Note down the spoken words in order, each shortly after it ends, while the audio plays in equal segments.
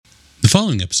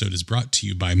following episode is brought to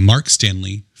you by Mark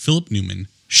Stanley, Philip Newman,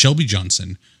 Shelby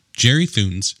Johnson, Jerry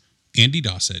Thunes, Andy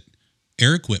Dossett,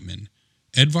 Eric Whitman,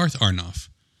 Edvarth Arnoff,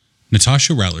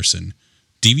 Natasha Rowlerson,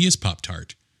 Devious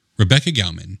Pop-Tart, Rebecca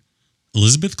Gauman,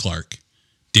 Elizabeth Clark,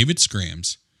 David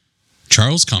Scrams,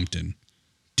 Charles Compton,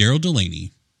 Daryl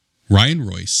Delaney, Ryan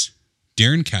Royce,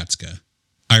 Darren Katzka,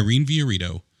 Irene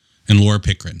Viorito, and Laura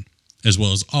Pickren, as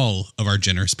well as all of our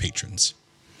generous patrons.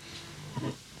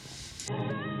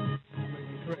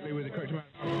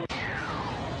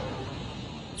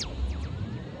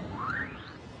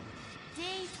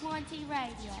 D20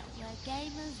 Radio, where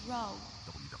gamers roll.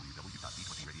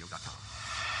 www.d20radio.com.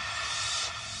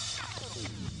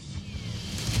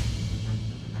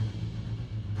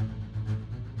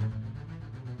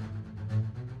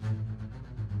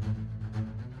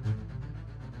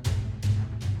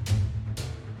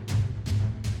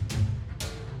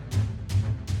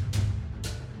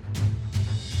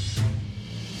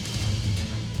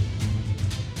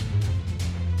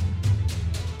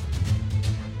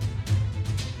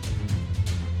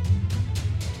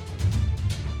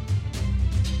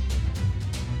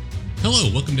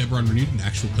 Hello, welcome to Eberron Renewed, an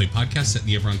actual play podcast set in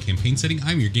the Eberron campaign setting.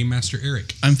 I'm your Game Master,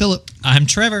 Eric. I'm Philip. I'm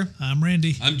Trevor. I'm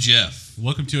Randy. I'm Jeff.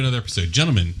 Welcome to another episode.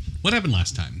 Gentlemen, what happened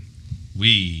last time?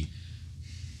 We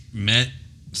met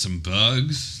some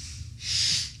bugs.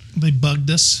 They bugged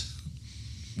us.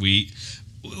 We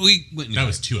went. That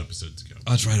was 2 episodes ago.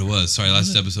 Oh, that's right. It was. Sorry,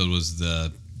 last episode was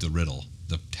the riddle,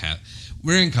 the tat.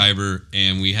 We're in Kyber,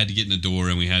 and we had to get in the door,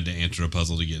 and we had to answer a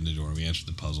puzzle to get in the door. We answered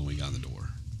the puzzle, and we got in the door.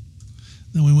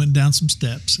 Then we went down some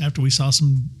steps after we saw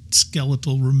some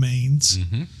skeletal remains.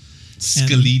 Mm-hmm.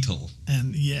 Skeletal.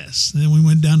 And yes, then we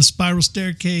went down a spiral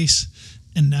staircase,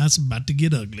 and now it's about to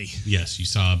get ugly. Yes, you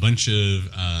saw a bunch of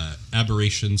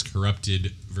aberrations,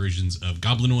 corrupted versions of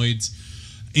goblinoids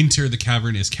enter the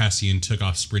cavern as Cassian took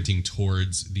off sprinting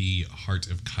towards the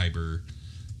Heart of Kyber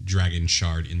dragon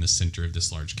shard in the center of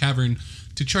this large cavern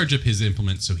to charge up his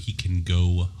implement so he can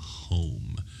go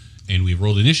home. And we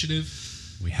rolled initiative.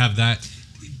 We have that.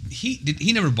 He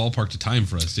never ballparked a time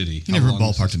for us, did he? He never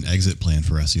ballparked an exit plan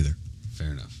for us either.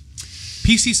 Fair enough.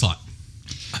 PC slot.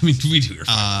 I mean, we do.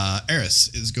 Eris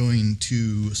is going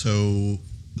to... So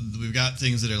we've got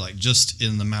things that are like just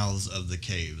in the mouths of the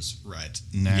caves right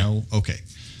now. Yeah. Okay.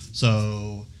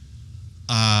 So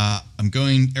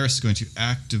Eris is going to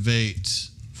activate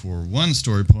for 1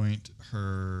 story point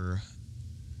her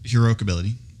heroic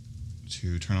ability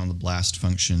to turn on the blast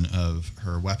function of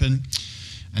her weapon.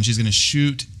 And she's going to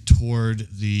shoot toward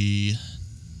the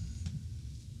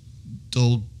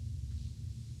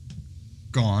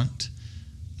Dolgaunt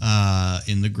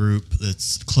in the group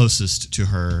that's closest to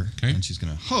her. Okay. And she's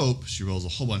going to hope she rolls a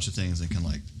whole bunch of things and can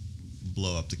like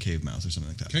blow up the cave mouth or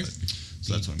something like that. Okay.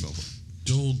 So that's what I'm going for.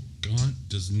 Dolgaunt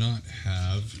does not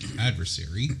have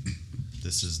adversary.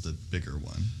 This is the bigger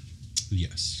one.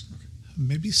 Yes.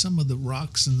 Maybe some of the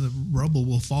rocks and the rubble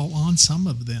will fall on some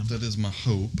of them. That is my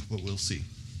hope, but we'll see.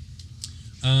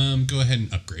 Go ahead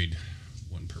and upgrade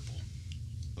 1 purple.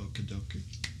 Okie dokie.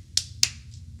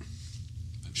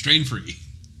 I'm strain free.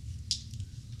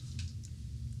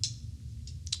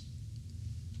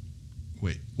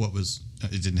 Wait, what was...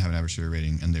 it didn't have an adversary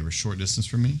rating, and they were short distance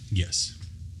from me? Yes.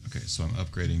 Okay, so I'm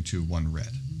upgrading to 1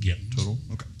 red. Yep. Total?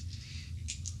 Okay.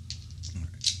 All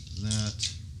right.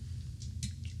 That...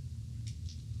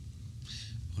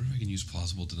 I wonder if I can use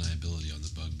plausible deniability on the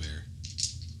bugbear.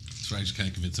 So I just kind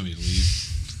of convince somebody to leave.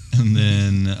 And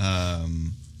then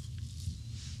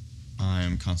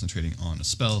I'm concentrating on a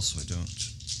spell so I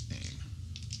don't aim.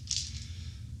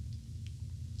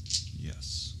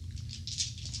 Yes.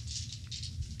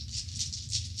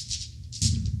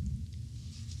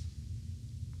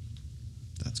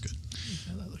 That's good.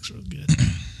 Yeah, that looks real good.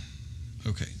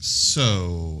 Okay,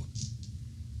 so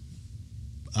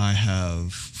I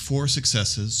have 4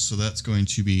 successes, so that's going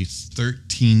to be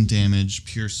 13 damage,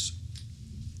 pierce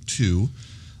 2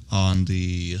 on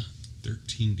the...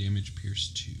 13 damage, pierce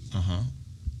 2.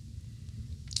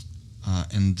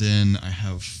 And then I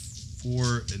have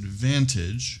 4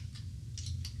 advantage.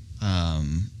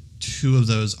 2 of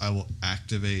those I will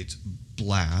activate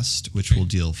blast, which will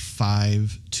deal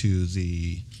 5 to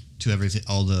everything,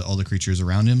 all the creatures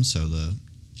around him. So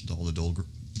all the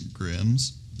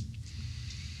Dolgrims.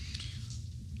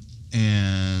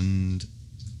 And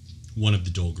 1 of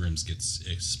the Dolgrims gets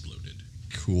exploded.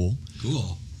 cool.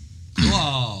 Cool.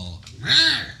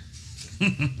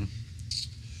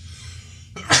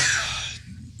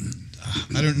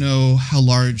 I don't know how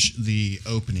large the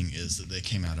opening is that they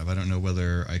came out of. I don't know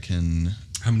whether I can...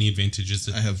 How many advantages?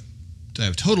 I have I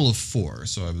have a total of 4.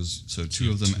 So two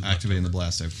of them two left activating the over.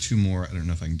 blast. I have 2 more. I don't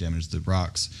know if I can damage the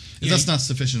rocks. If Yeah, that's not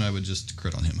sufficient, I would just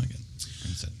crit on him again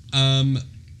instead.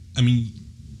 I mean,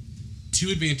 2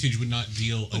 advantage would not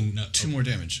deal enough. 2 more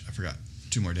damage. I forgot.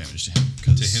 2 more damage to him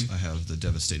because To him? I have the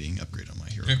devastating upgrade on my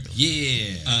hero Okay. ability.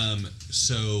 Yeah.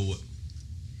 So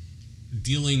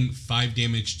dealing 5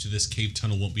 damage to this cave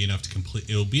tunnel won't be enough to complete.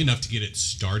 It'll be enough to get it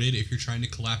started if you're trying to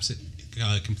collapse it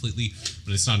completely,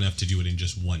 but it's not enough to do it in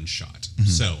just one shot.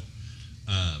 So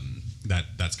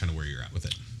that's kind of where you're at with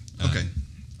it. Okay.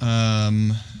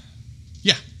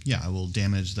 Yeah. I will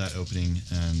damage that opening,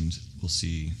 and we'll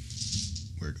see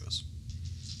where it goes.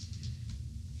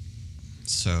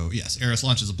 So yes, Eris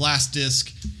launches a blast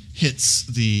disc, hits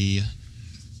the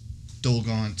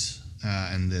Dolgaunt,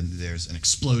 and then there's an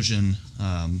explosion,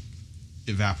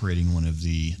 evaporating one of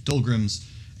the Dolgrims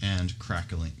and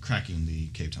cracking the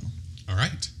cave tunnel. All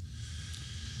right.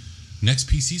 Next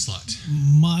PC slot.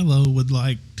 Milo would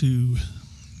like to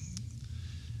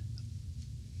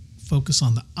focus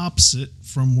on the opposite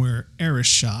from where Eris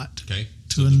shot Okay.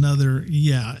 to another.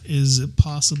 Yeah, is it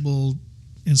possible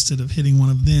instead of hitting one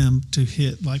of them to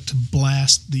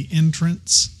blast the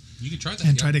entrance You can try that.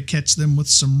 and yeah. try to catch them with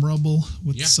some rubble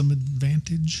with Yeah. some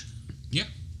advantage? Yeah.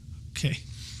 Okay.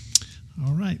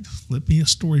 All right. Flip me a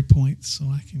story point so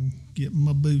I can get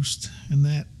my boost. And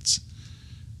that's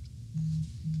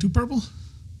 2 purple?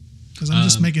 Because I'm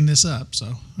just making this up.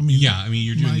 So, I mean. Yeah, I mean,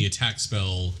 you're doing my- the attack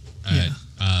spell.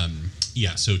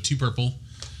 So 2 purple.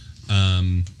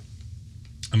 I'm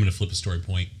going to flip a story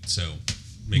point. So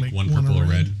make 1 one purple a or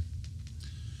red.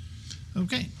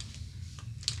 Okay.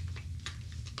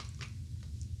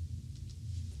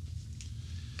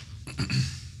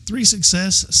 Three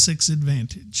success, 6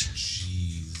 advantage.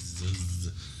 Jesus.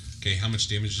 Okay, how much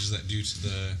damage does that do to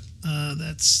the...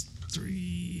 That's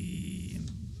 3.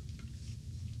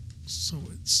 So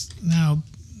it's now.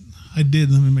 Let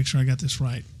me make sure I got this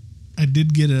right. I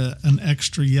did get an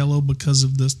extra yellow because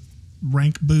of the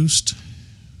rank boost.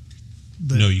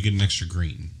 No, you get an extra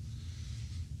green.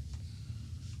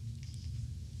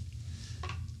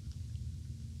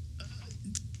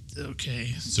 Okay.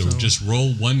 So just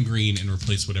roll 1 green and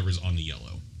replace whatever's on the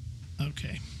yellow.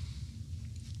 Okay.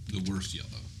 The worst yellow.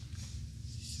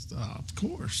 Of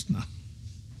course. No.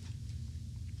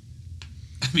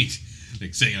 I mean,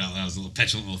 like saying it out loud is a little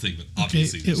petulant little thing, but Okay.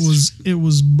 obviously It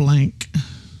was blank.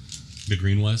 The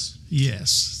green was? Yes.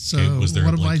 So Okay, was there a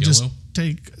what if I blank just yellow?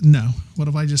 take no? What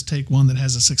if I just take one that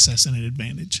has a success and an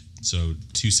advantage? So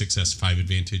 2 success, 5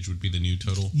 advantage would be the new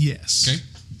total. Yes. Okay.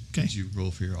 Okay. Did you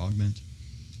roll for your augment?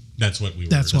 That's what we were.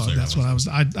 That's what I was.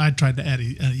 I tried to add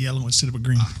a yellow instead of a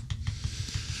green.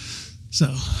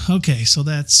 So okay, so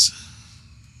that's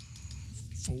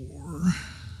 4, 8,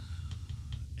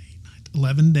 9,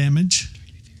 11 damage.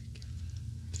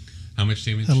 How much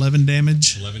damage? 11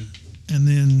 damage, 11. and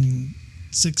then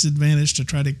 6 advantage to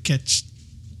try to catch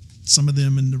some of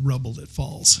them in the rubble that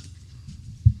falls.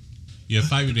 You have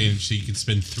 5 advantage, so you can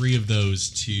spend 3 of those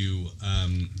to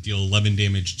deal 11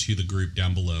 damage to the group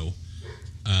down below.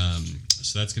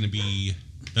 So that's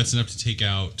enough to take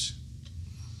out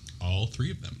all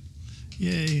 3 of them.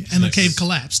 Yay! And the that's- cave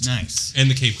collapsed. Nice. And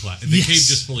the cave the Yes. cave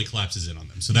just fully collapses in on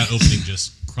them. So that opening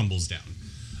just crumbles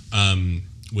down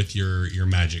with your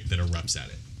magic that erupts at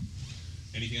it.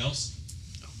 Anything else?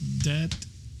 That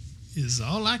is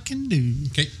all I can do.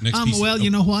 Okay, next piece. Well, oh, you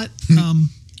know what? To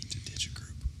ditch a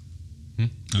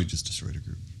group. We just destroyed a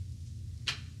group.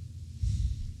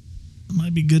 It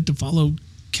might be good to follow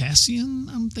Cassian,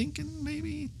 I'm thinking,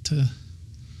 maybe to.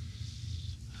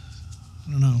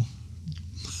 I don't know.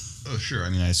 Oh, sure. I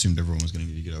mean, I assumed everyone was going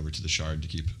to get over to the shard to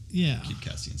keep Yeah.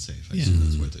 Cassian safe. I Yeah. assume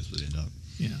that's where this would end up.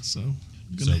 Yeah, so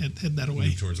I'm going to head that away.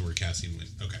 Move towards where Cassian went.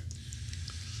 Okay.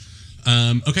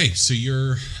 Okay, so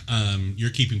you're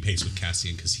keeping pace with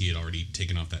Cassian because he had already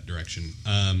taken off that direction.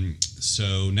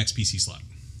 So next PC slot.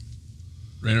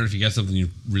 Raynor, if you got something you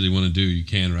really want to do, you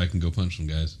can, or I can go punch some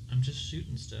guys. I'm just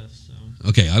shooting stuff, so.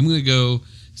 Okay, I'm going to go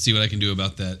see what I can do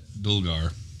about that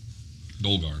Dolgar.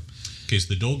 Okay,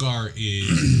 so the Dolgar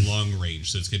is long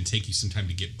range, so it's going to take you some time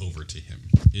to get over to him.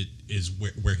 It is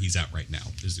where he's at right now,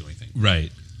 is the only thing.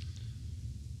 Right.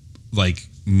 Like,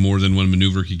 more than one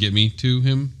maneuver could get me to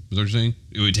him? Is that what you're saying?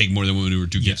 It would take more than one maneuver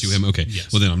to get to Yes. him? Okay.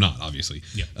 Yes. Well, then I'm not, obviously.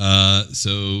 Yeah.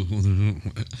 So,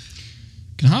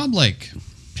 Can Hob,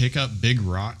 pick up big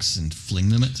rocks and fling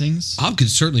them at things? Hob could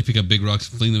certainly pick up big rocks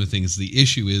and fling them at things. The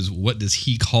issue is, what does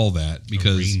he call that?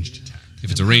 Because A ranged attack.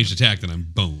 if it's a ranged attack, then I'm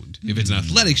boned. If it's an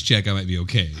athletics check, I might be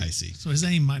okay. I see. So his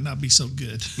aim might not be so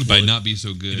good. It might not be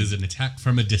so good. It is an attack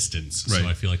from a distance, Right. so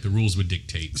I feel like the rules would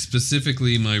dictate.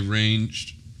 Specifically, my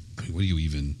ranged... I mean, what do you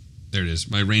even... There it is.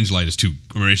 My range light is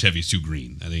my range heavy is too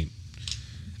green.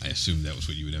 I assumed that was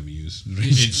what you would have me use.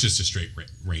 It's just a straight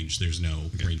range. There's no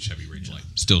range heavy, range light.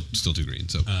 Still too green.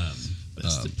 So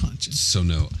Best at punching. so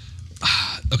no.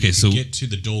 Okay, You so could get to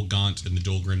the Dol Gaunt and the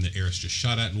Dol Grim that Eris just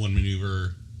shot at in one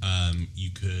maneuver. You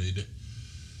could.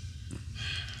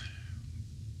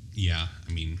 Yeah,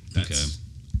 I mean, that's. okay.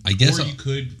 I guess Or you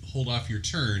could hold off your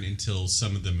turn until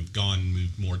some of them have gone and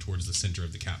moved more towards the center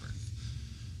of the cavern.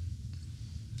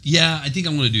 yeah, I think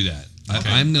I'm going to do that. Okay.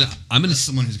 I'm gonna That's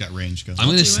someone who's got range. Go. I'm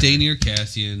gonna do stay it. near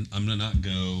Cassian. I'm gonna not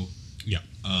go. Yeah.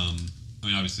 I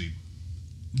mean, obviously,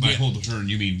 by Yeah. hold the turn,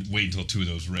 you mean wait until two of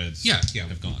those reds Yeah.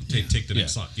 have gone. Take the next Yeah.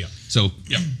 slot. Yeah. So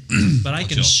Yeah. But I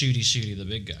can chill. shooty the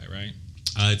big guy, right?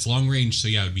 It's long range, so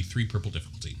yeah, it would be 3 purple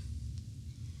difficulty.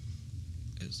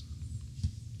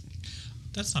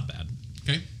 That's not bad.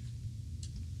 Okay.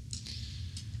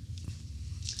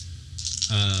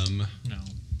 No.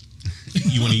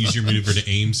 You want to use your maneuver to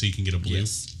aim so you can get a blue?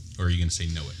 Yes. Or are you going to say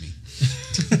no at me?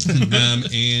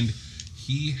 And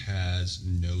he has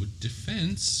no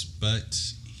defense, but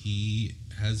he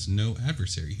has no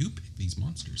adversary. Who picked these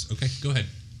monsters? Okay, go ahead.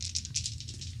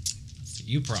 That's a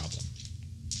you problem.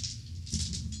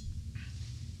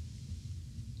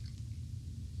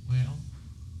 Well,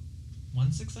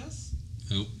 one success?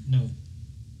 nope. No.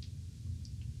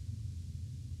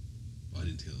 I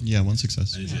didn't tell. Yeah, one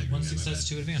success. I didn't Yeah, say one agree, my success,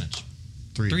 bad. 2 advantage.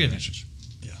 Three 3 advantage. advantage.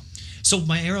 Yeah. So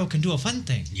my arrow can do a fun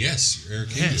thing. Yes, Eric.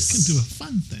 Yes. Can do a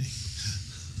fun thing.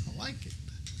 I like it.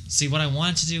 See, what I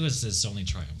want to do is this only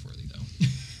triumph worthy, though.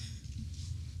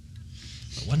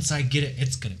 But once I get it,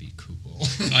 it's going to be cool.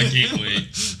 I can't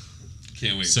wait.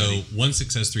 Can't wait. So buddy. 1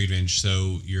 success, 3 advantage.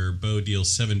 So your bow deals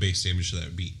 7 base damage, so that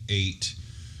would be 8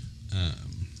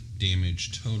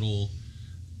 damage total,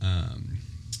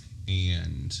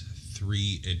 and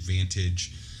 3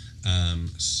 advantage.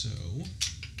 So,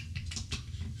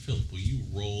 Philip, will you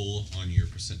roll on your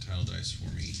percentile dice for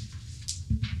me?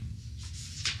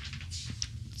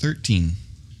 13.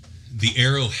 The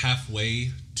arrow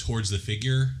halfway towards the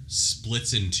figure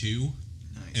splits in 2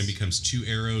 and becomes 2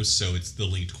 arrows, so it's the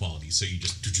linked quality. So you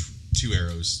just 2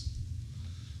 arrows.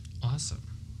 Awesome.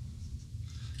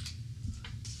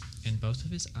 In both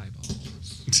of his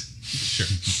eyeballs. Sure.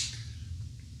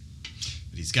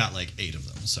 But he's got like 8 of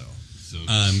them, so.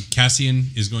 Cassian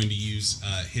is going to use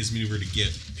his maneuver to get.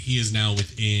 He is now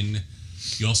within.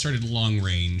 You all started long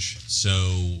range,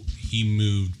 so he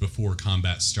moved before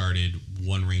combat started.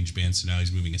 1 range band, so now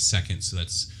he's moving a second, so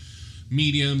that's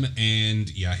medium. And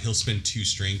yeah, he'll spend 2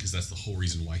 strain because that's the whole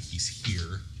reason why he's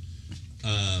here.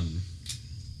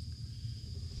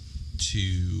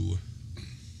 To.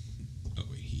 Oh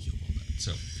wait, he healed all that.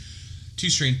 So 2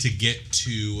 strain to get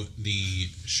to the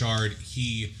shard.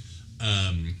 He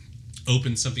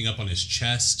opens something up on his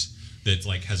chest that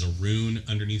like has a rune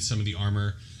underneath some of the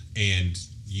armor, and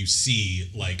you see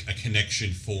like a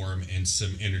connection form and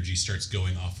some energy starts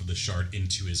going off of the shard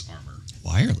into his armor.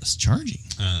 Wireless charging.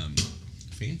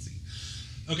 Fancy.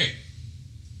 Okay.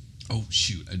 Oh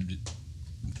shoot!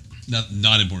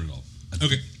 Not important at all.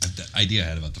 Okay. The idea I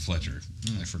had about the Fletcher,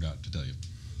 I forgot to tell you.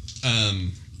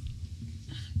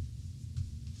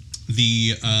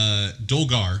 The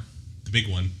Dolgar, the big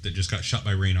one that just got shot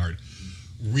by Reynard,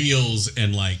 reels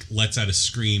and like lets out a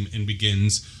scream and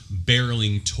begins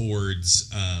barreling towards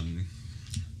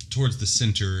the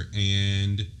center,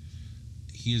 and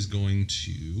he is going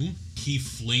to. He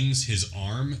flings his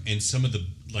arm, and some of the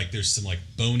like there's some like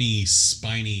bony,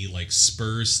 spiny like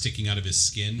spurs sticking out of his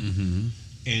skin.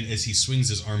 And as he swings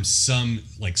his arm, some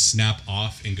like snap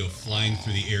off and go flying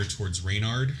through the air towards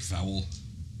Reynard. Foul.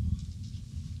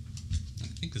 I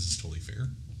think this is totally fair.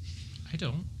 I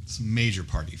don't. It's a major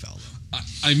party foul, though.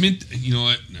 I meant. You know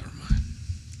what? Never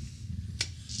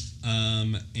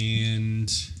mind.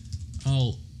 And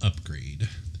I'll upgrade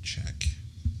the check.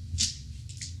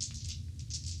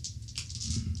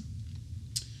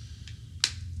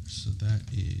 So that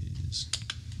is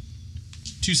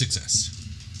 2 success.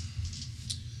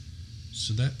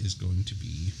 So that is going to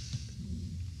be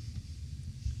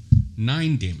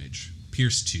 9 damage.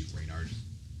 Pierce 2, Reynard.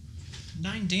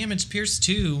 9 damage, pierce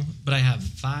 2, but I have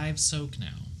 5 soak now.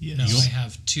 Yes. No, Yup. I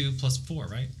have 2 plus 4,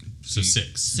 right? So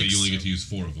 6. So you only get to use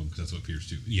 4 of them because that's what Pierce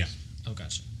 2 is. Yeah. Oh,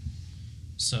 gotcha.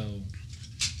 So,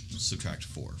 Subtract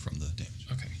 4 from the damage.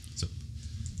 okay. So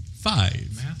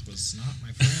 5. Math was not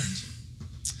my friend.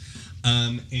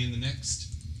 And the next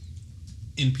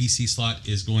NPC slot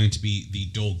is going to be the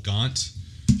Dol Gaunt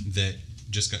that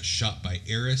just got shot by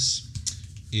Eris.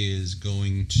 Is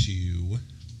going to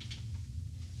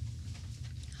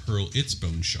hurl its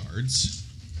bone shards.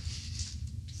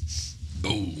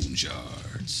 Bone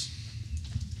shards.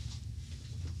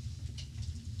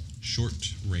 short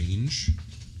range.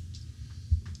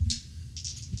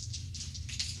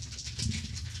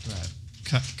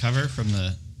 Cover from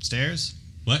the stairs?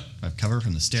 What? I have cover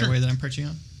from the stairway that I'm perching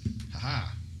on? Haha.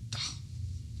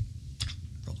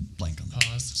 Rolled a blank on that.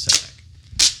 Pause. Setback.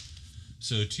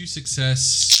 So 2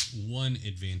 success, 1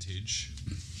 advantage.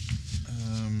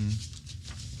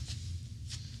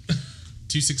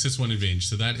 2 success, 1 advantage.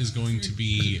 So that is going to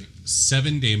be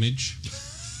 7 damage.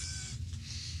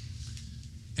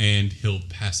 And he'll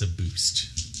pass a boost.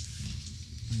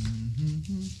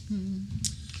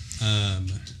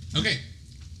 Okay.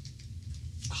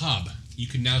 Hob, you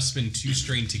can now spend 2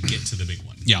 strain to get to the big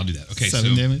one. Yeah, I'll do that. Okay, 7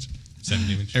 so damage. 7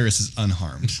 damage. Eris is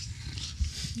unharmed.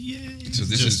 Yay. So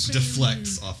this Just is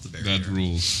deflects off the barrier. that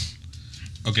rules.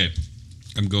 Okay,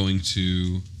 I'm going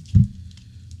to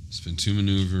spend 2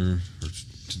 maneuver.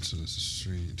 So this is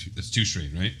strain. That's 2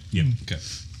 strain, right? Yep. Okay.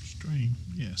 Strain.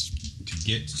 Yes. To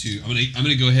get to, I'm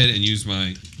gonna go ahead and use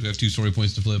my. We have 2 story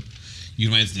points to flip.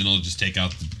 Use my incidental to just take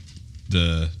out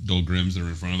the Dol Grims that are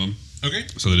in front of them. Okay.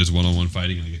 So that it's 1-on-1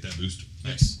 fighting, and I get that boost.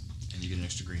 Nice. And you get an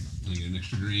extra green. And I get an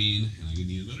extra green, and I get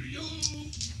another yellow.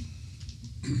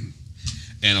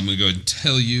 And I'm going to go ahead and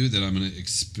tell you that I'm going to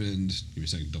expend. Give me a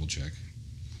second, double check.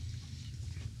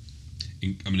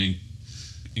 I'm going to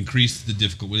increase the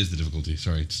difficulty. What is the difficulty?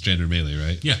 Sorry, it's standard melee,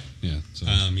 right? Yeah. Yeah. So,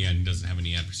 Yeah, and he doesn't have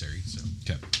any adversary, so.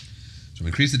 okay. So I'm going to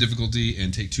increase the difficulty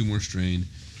and take 2 more strain,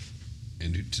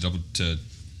 and to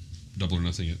double or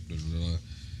nothing.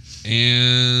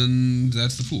 And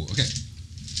that's the pool. Okay.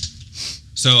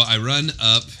 So I run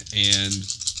up and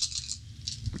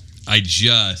I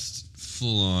just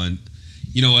full on.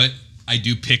 You know what? I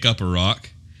do pick up a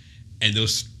rock, and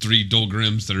those 3 Dol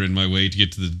Grims that are in my way to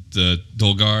get to the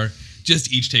Dolgar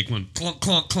just each take one clonk,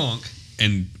 clonk, clonk,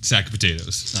 and sack of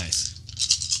potatoes. Nice.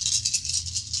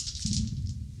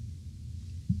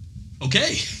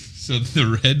 Okay. So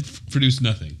the red produced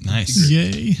nothing. Nice.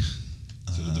 Yay.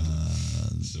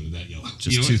 So did that yellow.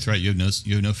 Just You know 2 what? threat. You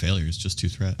have no failures. Just 2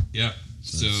 threat. Yeah.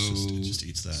 So, it just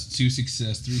eats that. 2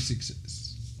 success, 3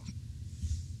 success.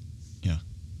 Yeah.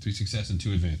 3 success and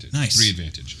 2 advantage. Nice. 3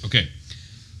 advantage. Okay.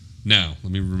 Now,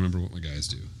 let me remember what my guys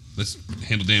do. Let's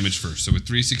handle damage first. So with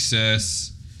 3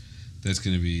 success, that's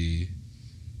going to be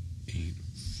 8,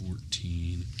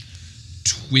 14,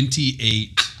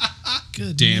 28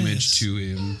 Good damage to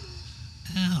him.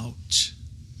 Ouch.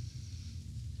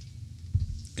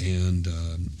 And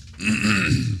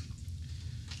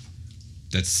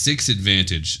that's 6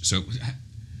 advantage. So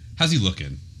how's he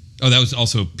looking? Oh, that was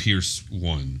also Pierce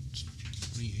 1.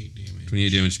 28 damage. 28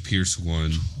 damage, Pierce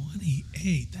 1.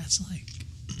 28. That's like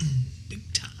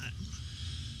big time.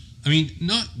 I mean,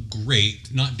 not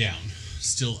great, not down,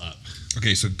 still up.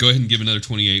 Okay, so go ahead and give another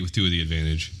 28 with 2 of the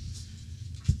advantage.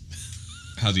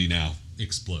 How's he now?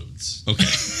 Explodes. Okay.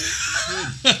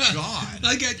 God.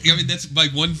 I mean, that's my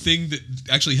one thing that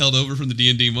actually held over from the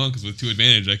D&D monk is with 2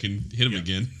 advantage, I can hit him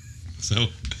again. So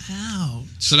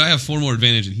Ouch. I have 4 more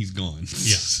advantage and he's gone.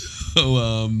 Yeah.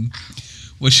 So,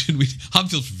 what should we... Hob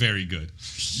feels very good.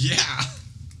 Yeah.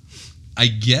 I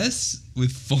guess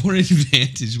with 4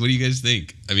 advantage, what do you guys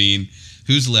think? I mean,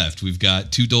 who's left? We've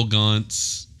got 2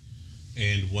 Dolgaunts.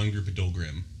 And 1 group of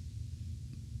Dolgrim.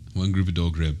 1 group of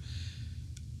Dolgrim.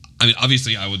 I mean,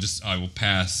 obviously, I will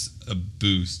pass a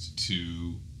boost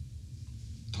to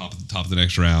top of the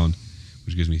next round,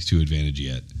 which gives me 2 advantage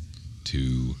yet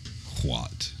to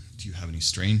what? Do you have any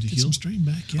strain to Get heal? some strain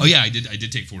back. Yeah. Oh yeah, I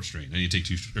did take 4 strain. I need to take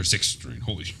 2 or 6 strain.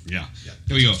 Holy yeah. Yeah,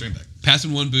 Here we go. strain back.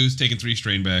 Passing 1 boost, taking 3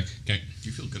 strain back. Okay. Do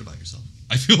you feel good about yourself?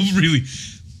 I feel really.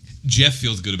 Jeff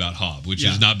feels good about Hob, which Yeah.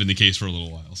 has not been the case for a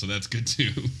little while, so that's good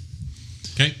too.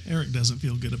 Okay. Eric doesn't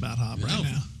feel good about Hob right Wow.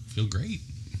 now. Feel great.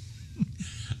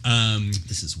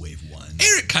 This is wave 1.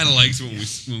 Eric kind of likes when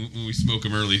we smoke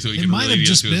him early, so he It can might relay have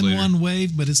just to us been later. one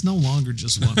wave, but it's no longer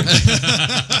just one wave.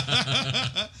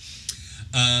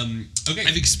 Okay.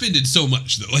 I've expended so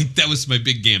much though. Like that was my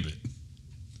big gambit.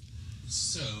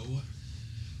 So,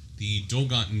 the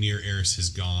Dolgaunt near Eris has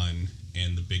gone,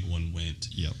 and the big one went.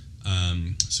 Yep.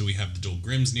 So we have the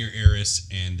Dolgrims near Eris,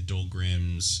 and the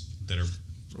Dolgrims that are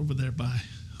Over there by.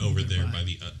 over there by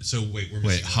the. So wait, we're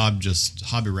Wait, missing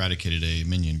Hob eradicated a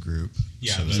minion group.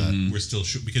 Yeah, So but is that, we're still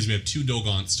because we have 2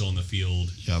 Dolgaunts still in the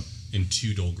field yep. and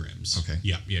 2 Dolgrims. Okay.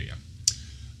 Yeah.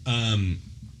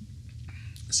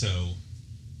 So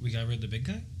We got rid of the big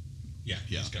guy? yeah,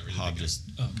 Yeah. just got rid of Hob the guy.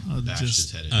 just bashed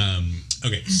Just his head in.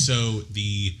 Okay, so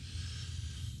the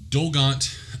Dolgaunt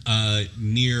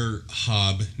near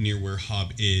Hob, near where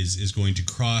Hob is going to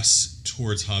cross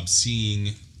towards Hob,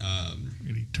 seeing.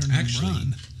 Really turn Actually, and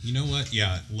run. you know what?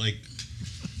 Yeah, like,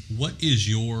 what is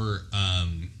your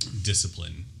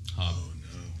discipline, Hob?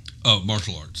 Oh,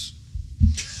 martial arts.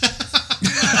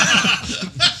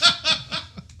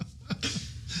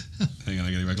 Hang on,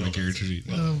 I gotta get back to my character sheet.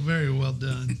 Oh, very well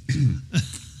done.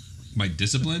 My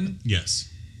discipline Yes.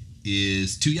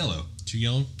 is 2 yellow. 2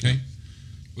 yellow. Okay.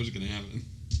 What's gonna happen?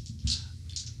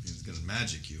 He's gonna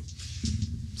magic you.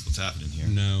 That's what's happening here.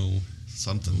 No,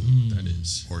 Something. that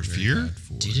is Or very fear? bad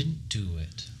for- Didn't do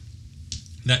it.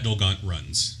 That Dolgaunt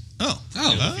runs Oh.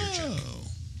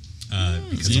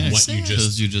 because Yeah, of what you because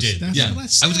just you just- did. That's Yeah, what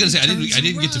I was gonna say I didn't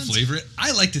get to runs. flavor it.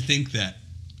 I like to think that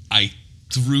I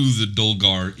threw the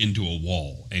Dolgar into a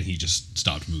wall and he just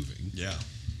stopped moving. Yeah.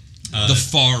 The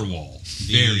far wall,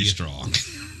 very the- strong,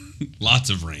 lots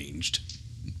of ranged.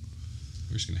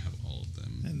 We're just gonna have all of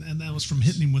them. And that was from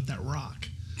hitting him with that rock.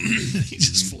 He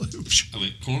just flew. I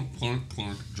went clonk, clonk,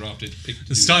 clonk, dropped it, picked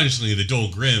it. Astonishingly, the Dol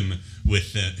Grim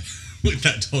with that with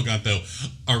that Dolgaunt though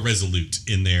are resolute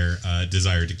in their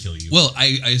desire to kill you. Well,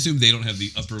 I assume they don't have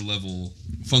the upper level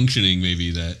functioning. Maybe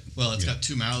that Well, it's got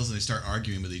 2 mouths and they start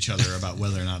arguing with each other about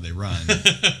whether or not they run.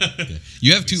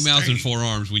 you have 2 mouths and 4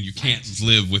 arms when you can't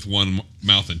live with 1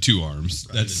 mouth and 2 arms.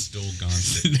 That's the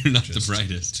Dolgaunt. they're not the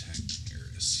brightest. Attack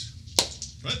Eris.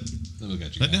 What? Let me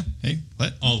got you. What now? Hey,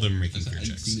 what? All of them are making fear I've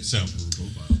checks. seen it So on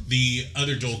profile. the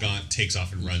other Dolgaunt takes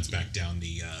off and runs back down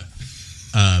the.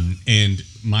 And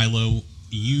Milo,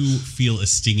 you feel a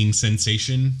stinging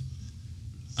sensation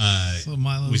So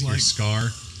Milo's with your like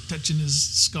scar, touching his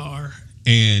scar.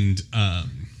 and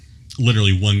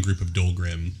literally one group of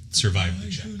Dolgrim survived the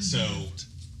check. So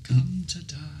Come to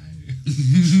die.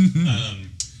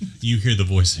 you hear the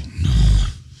voice saying,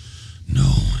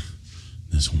 No,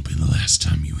 this won't be the last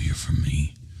time you hear from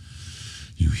me.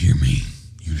 You hear me?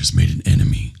 You just made an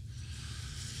enemy.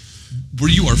 Were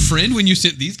you our friend when you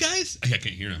sent these guys? I can't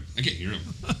hear them. I can't hear them.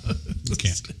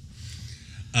 Can't.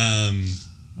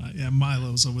 Yeah,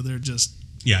 Milo's over there just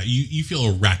Yeah, you feel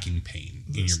a racking pain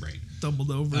in your brain.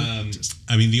 doubled over. Just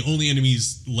I mean, the only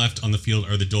enemies left on the field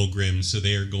are the Dolgrim, so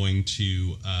they are going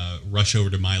to rush over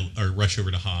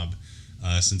to Hob,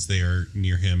 since they are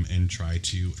near him, and try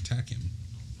to attack him.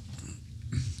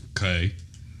 Okay.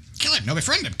 Kill him. No,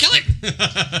 befriend him. Kill him.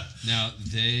 Now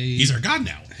they. He's our god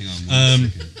now. Hang on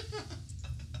 1 second.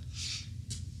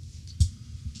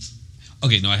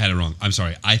 Okay, no, I had it wrong. I'm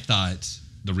sorry. I thought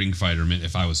the ring fighter meant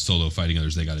if I was solo fighting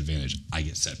others, they got advantage. I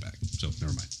get setback. So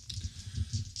never mind.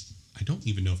 I don't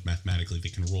even know if mathematically they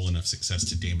can roll enough success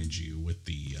to damage you with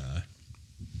the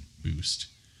boost.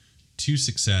 2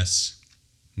 success,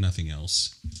 nothing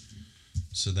else.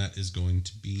 So that is going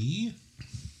to be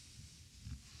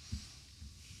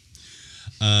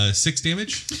 6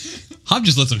 damage. Hob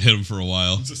just lets them hit him for a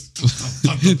while. I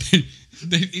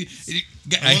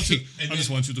just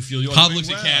want you to feel your Hob looks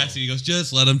at Cass and he goes,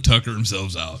 "Just let them tucker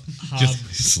themselves out." Just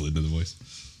slid into the voice.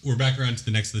 We're back around to the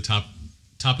next of the top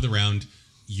of the round.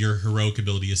 Your heroic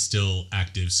ability is still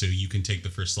active, so you can take the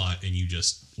first slot and you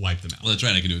just wipe them out. Well, that's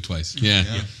right. I can do it twice. Yeah.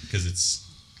 Because it's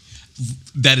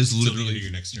That is till the end of literally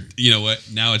your next turn. You know what?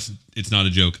 Now it's not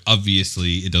a joke.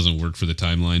 Obviously, it doesn't work for the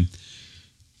timeline.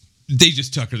 They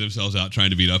just tucker themselves out trying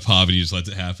to beat up Hob, and he just lets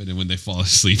it happen. And when they fall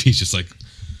asleep, he's just like,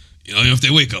 if they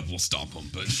wake up, we'll stomp them.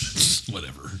 But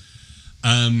whatever.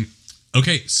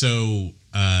 Okay, so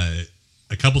a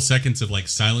couple seconds of like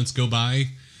silence go by,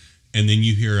 and then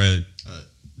you hear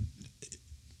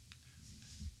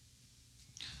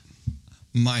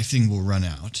My thing will run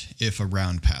out if a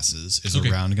round passes. Is Okay.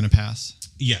 a round going to pass?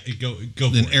 go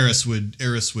Then for it.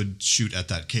 Eris would shoot at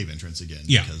that cave entrance again.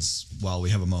 Yeah. Because while we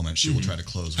have a moment, she will try to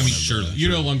close. I mean,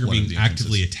 you're no longer one of being the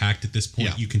actively entrances. attacked at this point.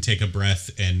 Yeah. You can take a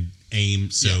breath and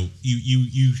aim. So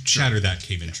you shatter that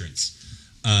cave entrance.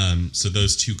 So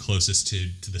those 2 closest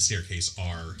to the staircase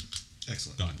are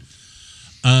Excellent.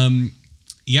 gone.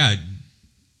 Yeah,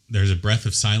 there's a breath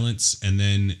of silence, and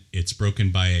then it's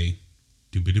broken by a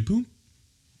doo-ba-doo-boom.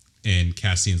 And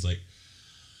Cassian's like,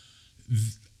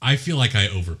 I feel like I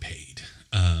overpaid.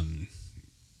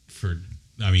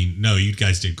 No, you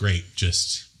guys did great.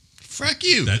 Just Frack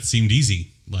you. that seemed easy.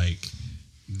 Like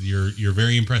you're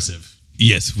very impressive.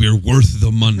 Yes, we're worth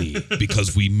the money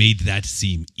because we made that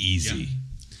seem easy.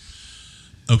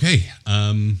 Okay.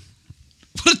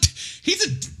 What? He's a.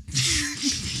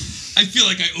 I feel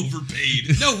like I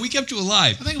overpaid. No, we kept you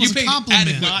alive. I think it was you a paid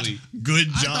compliment. adequately. Good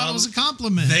I job. thought it was a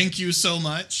compliment. Thank you so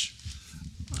much.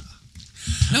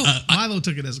 No, Milo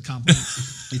took it as a compliment.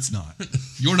 It's not.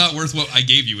 you're not worth what I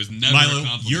gave you. Is never a Milo,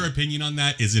 compliment. your opinion on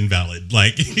that is invalid.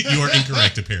 Like you are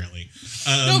incorrect, apparently.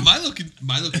 No, Milo can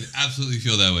absolutely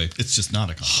feel that way. It's just not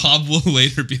a compliment. Hob will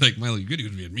later be like, Milo, you're good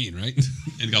at being mean, right?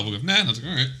 And Gob will go, nah. And I was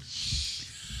like, all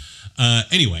right.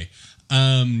 Anyway,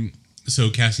 so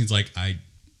Cassian's like, I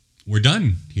we're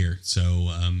done here. So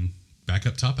back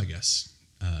up top, I guess.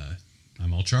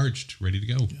 I'm all charged, ready to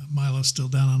go. Milo's still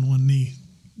down on one knee.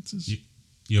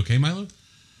 You okay, Milo?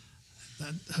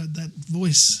 That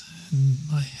voice in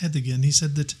my head again. He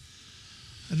said that,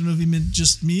 I don't know if he meant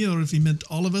just me or if he meant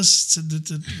all of us, said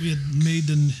that we had made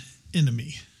an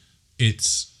enemy.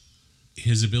 It's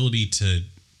his ability to,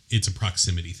 it's a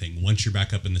proximity thing. Once you're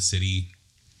back up in the city,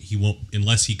 he won't,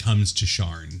 unless he comes to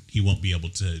Sharn, he won't be able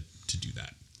to do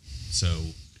that.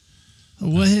 So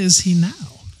Where is he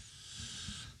now?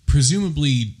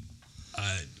 presumably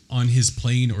on his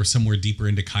plane or somewhere deeper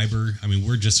into Kyber. I mean,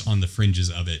 we're just on the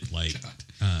fringes of it. Like,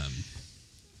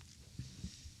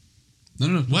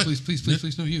 No. What?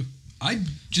 Please, no, you. I'm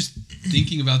just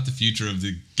thinking about the future of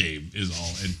the game is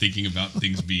all, and thinking about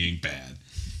things being bad.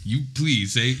 You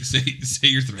please say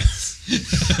your threats.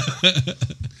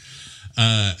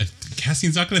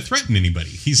 Cassian's not going to threaten anybody.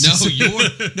 He's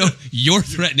you're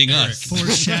threatening us.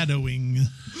 Foreshadowing.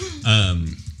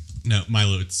 No,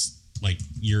 Milo, it's like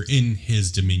you're in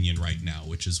his dominion right now,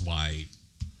 which is why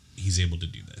he's able to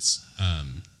do this.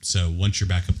 So once you're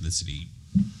back up in the city,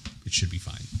 it should be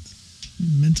fine.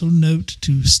 Mental note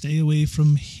to stay away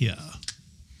from here.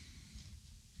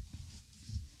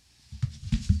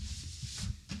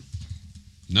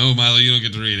 No, Milo, you don't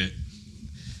get to read it.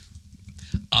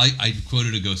 I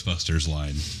quoted a Ghostbusters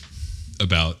line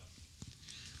about.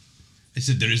 I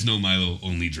said there is no Milo,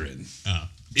 only Drin.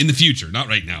 In the future, not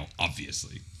right now,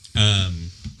 obviously.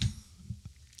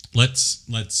 Let's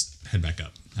head back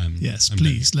up. Yes, I'm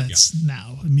please, done here. let's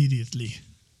now, immediately.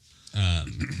 Yeah.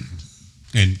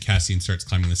 And Cassian starts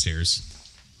climbing the stairs.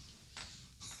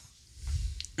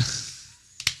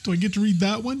 Do I get to read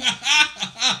that one?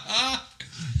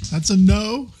 That's a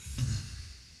no.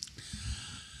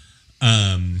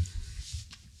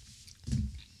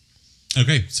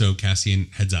 Okay, so Cassian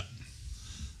heads up.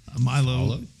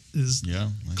 Milo is Yeah,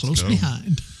 let's close go.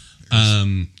 behind. I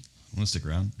want to stick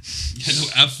around. Yeah, no,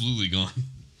 absolutely gone.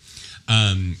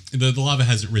 The lava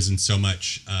hasn't risen so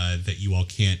much that you all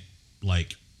can't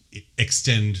like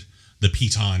extend the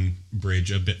Piton bridge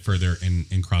a bit further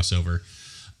and cross over.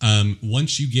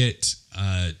 Once you get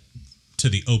to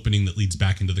the opening that leads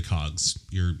back into the cogs,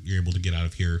 you're able to get out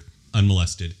of here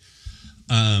unmolested.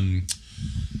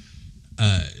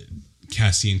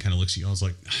 Cassian kind of looks at you. I was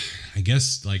like, I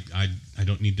guess like I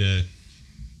don't need to.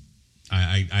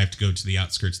 I have to go to the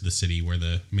outskirts of the city where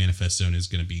the manifest zone is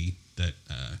going to be that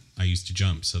I used to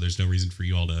jump. So there's no reason for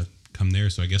you all to come there.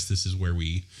 So I guess this is where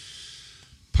we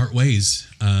part ways.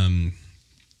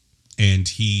 And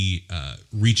he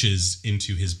reaches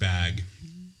into his bag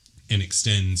and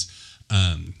extends.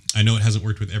 I know it hasn't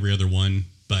worked with every other one,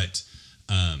 but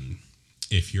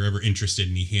if you're ever interested,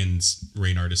 and he hands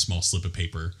Reynard a small slip of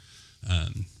paper.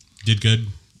 Did good.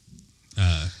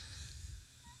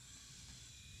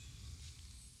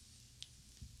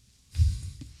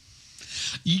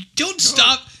 You don't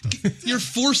stop. You're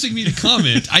forcing me to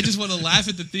comment. I just want to laugh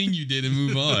at the thing you did and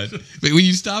move on. But when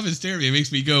you stop and stare at me, it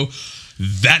makes me go,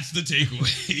 that's the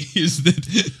takeaway, is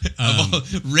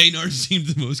that Reynard seemed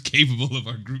the most capable of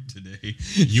our group today.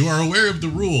 You are aware of the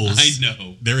rules. I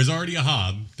know. There is already a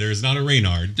Hob. There is not a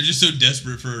Reynard. They're just so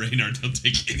desperate for a Reynard, they'll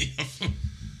take any of them.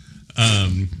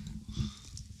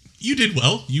 You did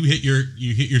well. You hit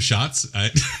your shots.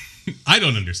 I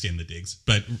don't understand the digs,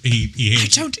 but he I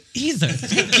hands. don't either.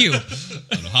 Thank you.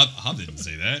 Oh, no, Hob didn't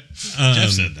say that. Jeff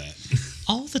said that.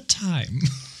 All the time.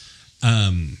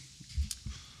 Can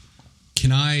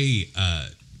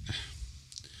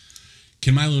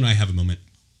Milo and I have a moment?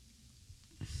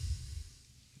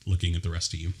 Looking at the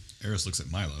rest of you. Eris looks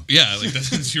at Milo. Yeah, like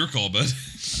that's your call, bud.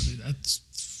 I mean, that's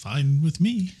fine with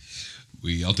me.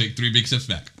 I'll take 3 big steps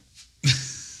back.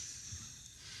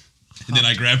 And then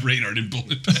I grab Reynard and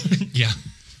pull it back. Yeah.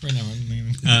 Right now.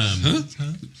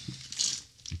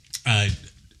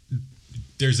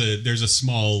 There's a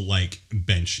small like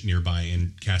bench nearby,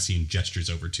 and Cassian gestures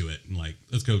over to it and like,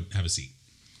 let's go have a seat.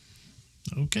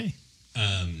 Okay.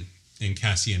 And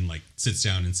Cassian like sits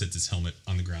down and sets his helmet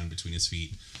on the ground between his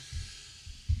feet.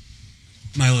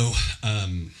 Milo,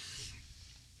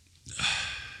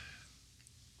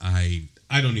 I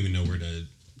don't even know where to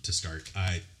start.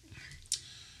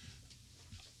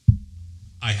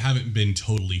 I haven't been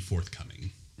totally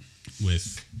forthcoming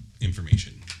with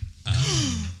information.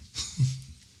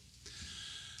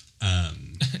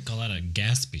 Call that a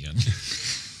Gaspian.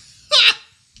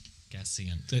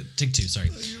 Gassian. Take 2, sorry.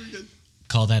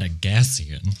 Call that a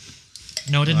Gassian.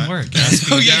 No, it didn't work.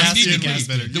 Oh, yeah, Gaspian, you need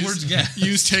Gaspian. the word's gas.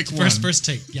 Use take one. First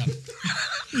take. Yeah.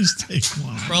 Just take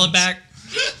one. Roll it back.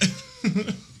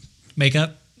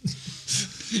 Makeup.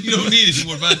 You don't need it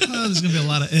anymore, bud. Oh, there's going to be a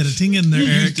lot of editing in there,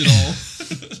 You Eric. used it all.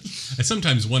 I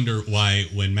sometimes wonder why,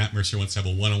 when Matt Mercer wants to have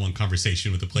a one-on-one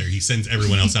conversation with a player, he sends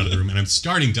everyone else out of the room, and I'm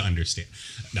starting to understand.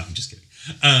 No, I'm just kidding.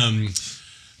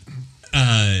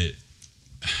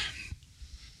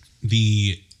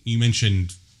 You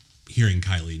mentioned hearing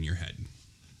Kylie in your head.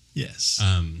 Yes.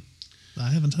 Um,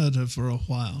 I haven't heard her for a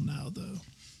while now, though.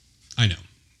 I know.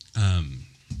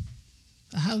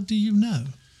 How do you know?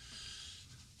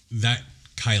 That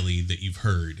Kylie that you've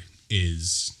heard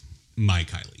is my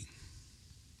Kylie.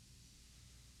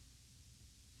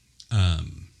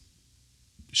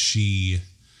 She...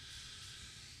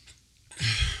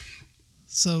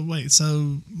 So, wait.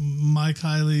 So, my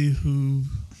Kylie, who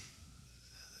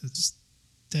is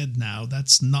dead now,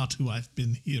 that's not who I've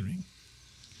been hearing.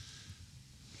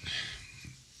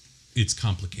 It's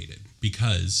complicated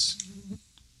because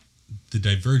the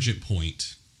divergent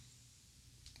point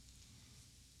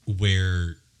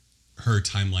where her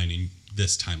timeline and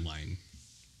this timeline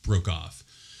broke off.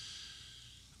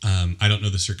 I don't know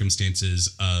the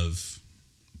circumstances of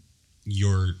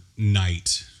your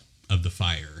night of the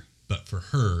fire, but for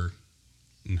her,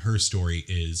 and her story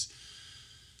is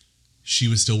she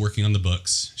was still working on the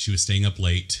books. She was staying up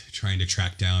late trying to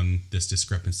track down this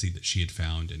discrepancy that she had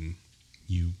found, and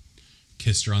you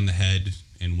kissed her on the head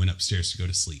and went upstairs to go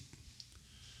to sleep.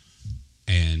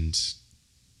 And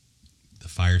the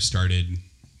fire started.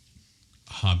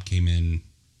 Hob came in,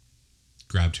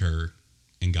 grabbed her,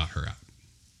 and got her out.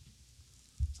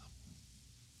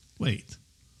 Wait.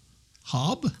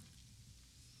 Hob?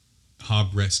 Hob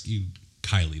rescued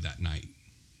Kylie that night,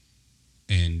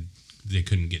 and they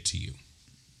couldn't get to you.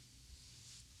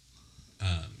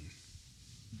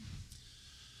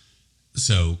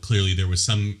 So clearly there was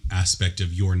some aspect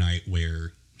of your night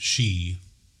where she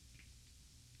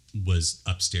was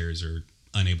upstairs or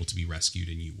unable to be rescued,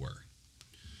 and you were.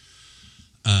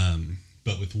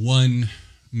 But with one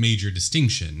major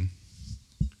distinction,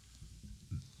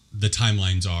 the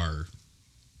timelines are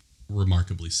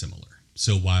remarkably similar.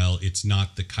 So while it's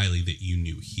not the Kylie that you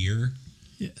knew here,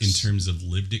 Yes. in terms of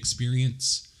lived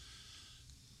experience,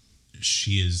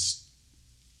 she is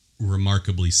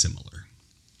remarkably similar.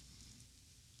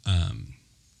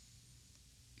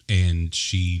 And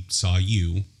she saw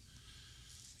you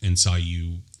and saw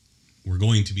you were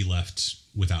going to be left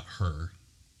without her.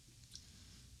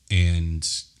 And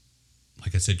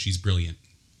like I said, she's brilliant.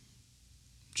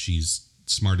 She's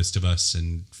smartest of us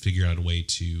and figured out a way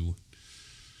to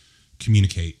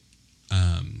communicate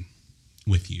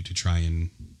with you to try and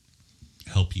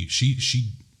help you.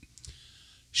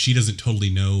 She doesn't totally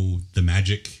know the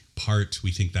magic part.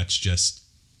 We think that's just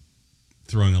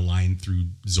throwing a line through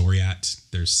Zoriat.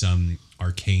 There's some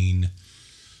arcane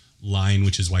line,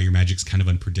 which is why your magic's kind of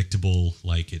unpredictable,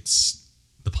 like it's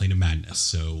the plane of madness.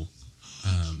 So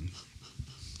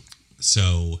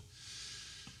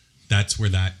that's where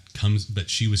that comes. But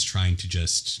she was trying to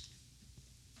just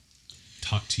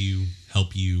talk to you,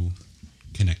 help you,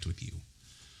 connect with you.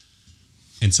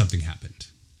 And something happened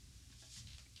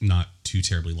not too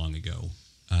terribly long ago.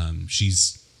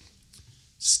 She's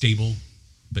stable,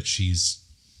 but she's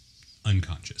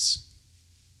unconscious.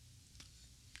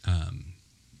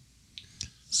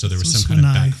 So there was This some was kind of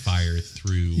when I- backfire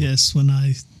through. Yes, when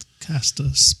I cast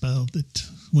a spell that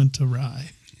went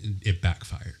awry. It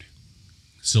backfired.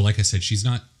 So like I said, she's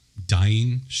not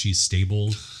dying. She's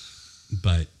stable,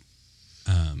 but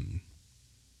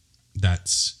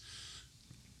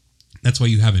that's why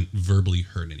you haven't verbally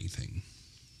heard anything.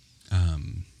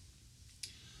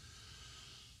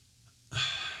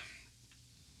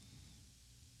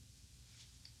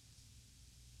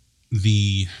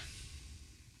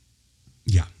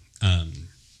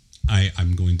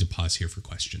 I'm going to pause here for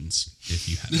questions if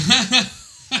you have.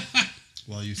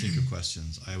 While you think of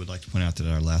questions, I would like to point out that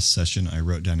at our last session, I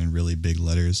wrote down in really big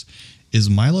letters, is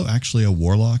Milo actually a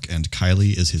warlock and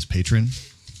Kylie is his patron?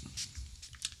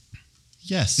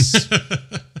 Yes.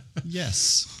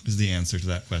 Yes is the answer to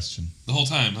that question. The whole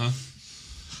time, huh?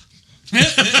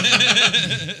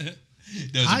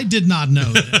 I did not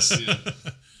know this.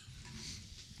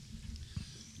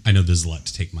 I know there's a lot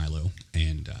to take Milo,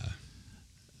 and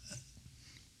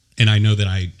I know that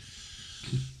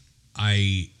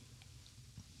I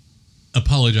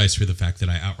apologize for the fact that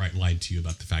I outright lied to you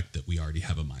about the fact that we already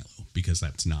have a Milo, because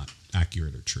that's not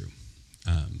accurate or true.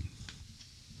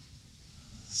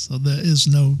 So there is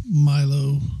no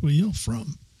Milo where you're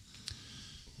from.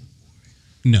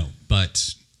 No,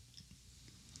 but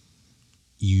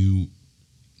you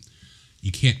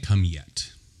can't come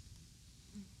yet.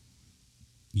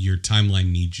 Your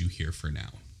timeline needs you here for now.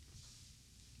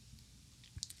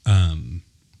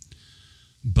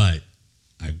 But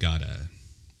I've got a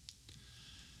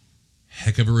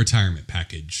heck of a retirement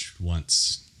package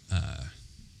once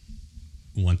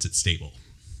it's stable.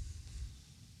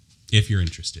 If you're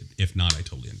interested. If not, I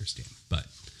totally understand. But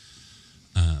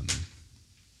I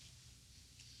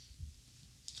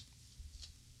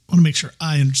want to make sure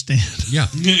I understand. yeah.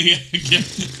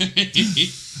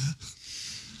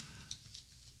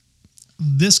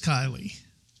 This Kylie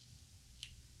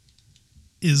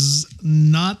is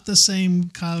not the same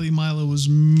Kylie Milo was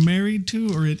married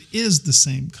to, or it is the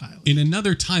same Kylie? In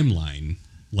another timeline,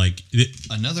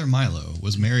 Another Milo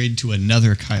was married to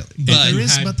another Kylie.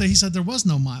 But he said there was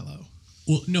no Milo.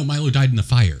 well, no, Milo died in the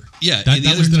fire. Yeah, that in the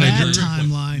was other the That divergent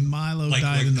point. timeline, Milo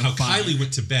died in the how fire. Kylie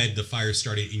went to bed, the fire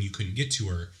started, and you couldn't get to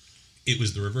her. It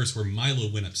was the reverse, where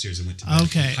Milo went upstairs and went to bed.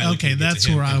 Okay, and Kylie couldn't get that's to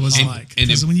him. where I was And- like, and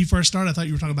because it- when you first started, I thought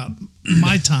you were talking about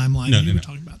my timeline. No, and you no, were no.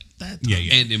 talking about that. Yeah, Timeline.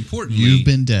 yeah. And importantly, You've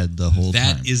been dead the whole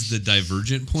time. that is the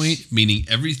divergent point, meaning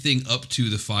everything up to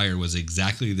the fire was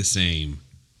exactly the same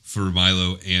for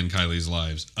Milo and Kylie's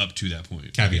lives up to that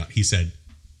point. Caveat: he said,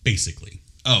 basically.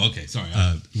 Oh, okay. Sorry.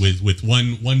 With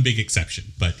one big exception,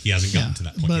 but he hasn't gotten Yeah, to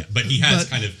that point but- yet. But he has but-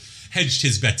 kind of hedged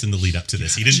his bets in the lead up to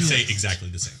this. He didn't say exactly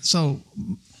the same. So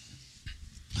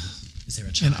Is there a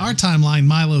in child? our timeline,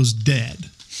 Milo's dead.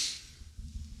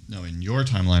 No, in your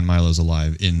timeline, Milo's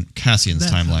alive. In Cassian's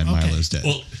That- timeline, okay. Milo's dead.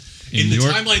 Well, In in the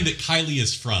your- timeline that Kylie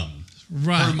is from,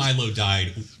 Right. her Milo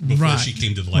died before Right. she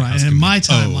came to the Right. lighthouse. And my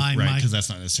Convention. timeline, right, my because that's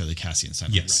not necessarily Cassian's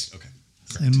timeline. Yes. Right, okay.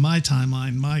 in my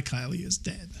timeline, my Kylie is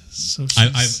dead. So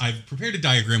I've prepared a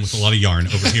diagram with a lot of yarn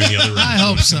over here in the other room. I if you hope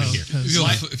wanna come so. in here.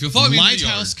 'cause if you'll follow me into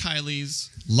the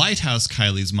Lighthouse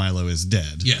Kylie's Milo is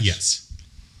dead. Yes. Yes.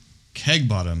 Keg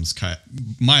Bottom's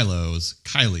Milo's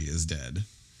Kylie is dead.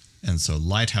 And so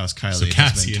Lighthouse Kylie So has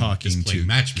Cassian been talking is playing to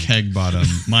matchmaker. Keg Bottom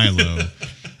Milo,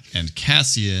 and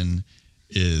Cassian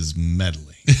is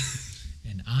meddling.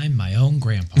 And I'm my own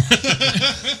grandpa.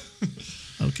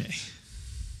 okay.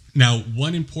 Now,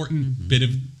 one important bit of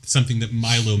something that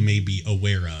Milo may be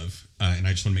aware of, and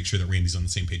I just want to make sure that Randy's on the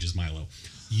same page as Milo.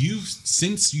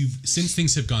 Since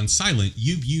things have gone silent,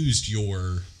 you've used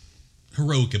your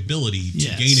heroic ability to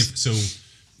Yes. gain it. So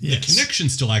Yes. the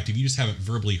connection's still active. You just haven't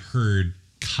verbally heard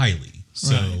Kylie.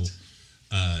 So,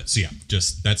 so yeah,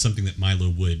 just that's something that Milo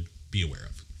would be aware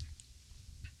of.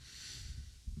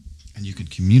 And you could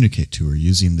communicate to her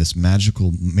using this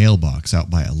magical mailbox out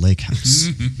by a lake house.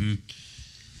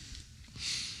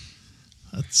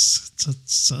 That's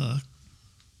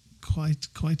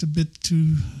quite a bit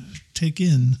to take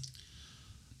in.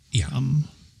 Yeah.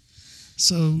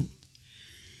 So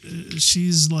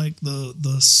she's like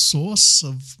the source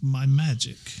of my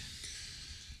magic.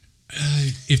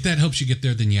 If that helps you get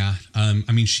there, then yeah.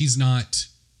 I mean, she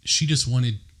just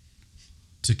wanted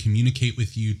to communicate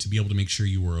with you to be able to make sure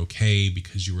you were okay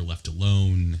because you were left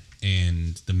alone,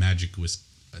 and the magic was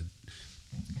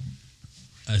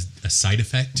a side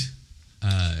effect.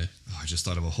 I just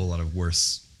thought of a whole lot of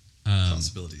worse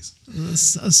possibilities.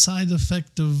 A side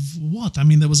effect of what? I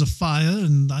mean, there was a fire,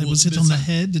 and I Well, was hit the on the side-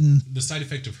 head, and The side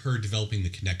effect of her developing the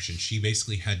connection, she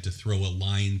basically had to throw a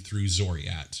line through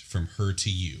Zoriat from her to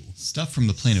you. Stuff from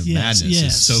the plane of Yes, madness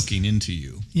yes. is soaking into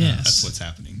you. Yes. That's what's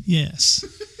happening. yes.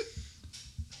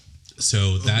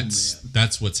 So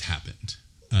that's what's happened.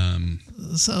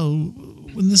 So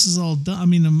when this is all done, I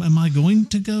mean, am I going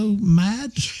to go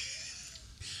mad?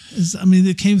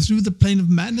 It came through the plane of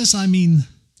madness. I mean,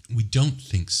 We don't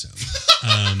think so.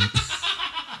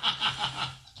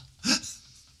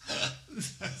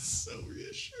 So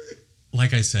reassuring.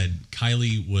 Like I said,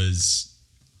 Kylie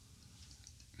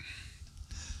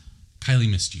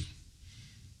missed you.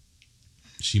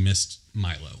 She missed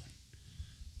Milo.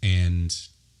 And,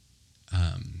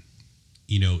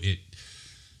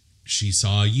 she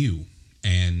saw you,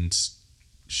 and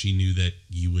she knew that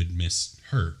you would miss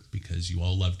her because you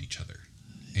all loved each other.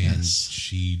 And Yes.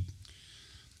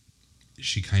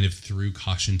 she kind of threw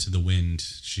caution to the wind.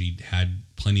 She had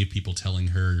plenty of people telling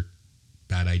her,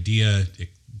 bad idea,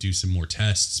 do some more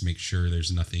tests, make sure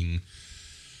there's nothing.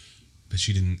 But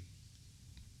she didn't.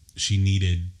 She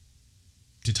needed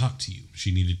to talk to you.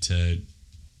 She needed to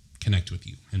connect with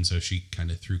you. And so she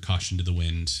kind of threw caution to the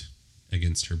wind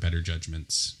against her better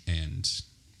judgments. And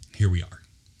here we are.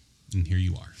 And here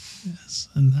you are. yes.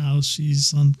 And how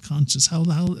she's unconscious. How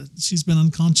she's been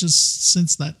unconscious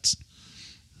since that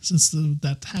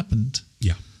happened.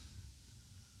 Yeah.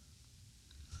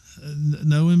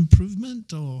 No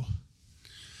improvement, or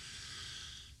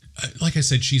Like I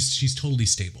said, she's totally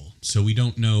stable. So we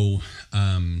don't know.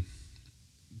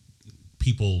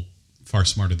 People far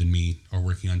smarter than me are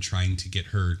working on trying to get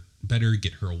her better,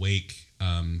 get her awake.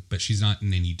 but she's not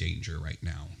in any danger right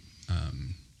now.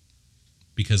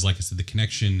 Because, like I said, the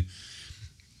connection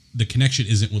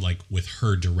isn't with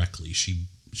her directly. She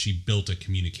built a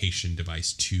communication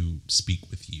device to speak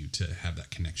with you, to have that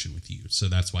connection with you. So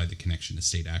that's why the connection has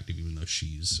stayed active, even though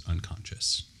she's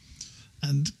unconscious.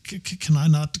 And can I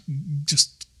not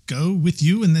just go with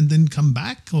you and then come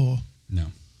back, or?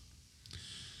 No.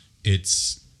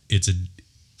 It's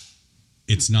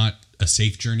not a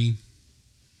safe journey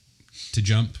to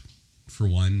jump, for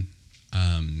one.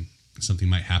 Something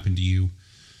might happen to you.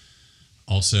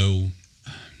 Also,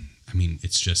 I mean,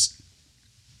 it's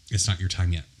not your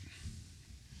time yet.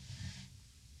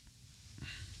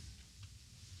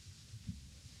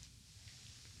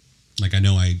 Like, I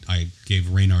know I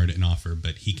gave Reynard an offer,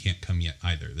 but he can't come yet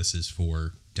either. This is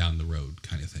for down the road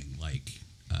kind of thing. Like,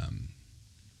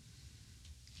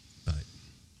 but.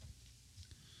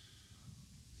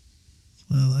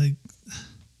 Well,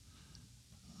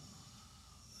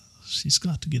 she's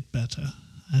got to get better,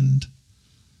 and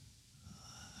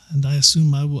I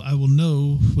assume I will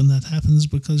know when that happens,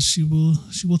 because she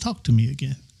will talk to me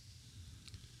again.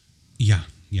 Yeah,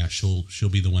 she'll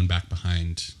be the one back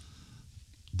behind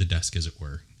the desk, as it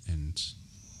were, and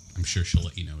I'm sure she'll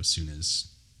let you know as soon as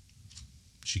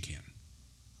she can.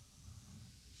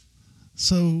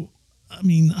 So, I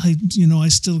mean, I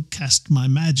still cast my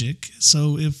magic.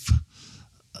 So if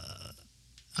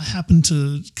I happen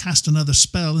to cast another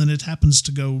spell and it happens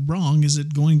to go wrong, is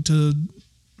it going to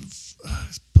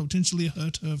potentially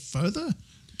hurt her further?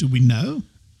 Do we know?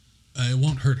 It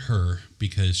won't hurt her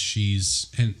because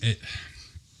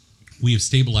we have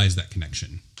stabilized that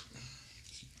connection.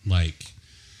 Like,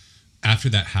 after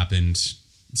that happened,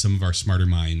 some of our smarter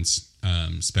minds,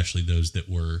 especially those that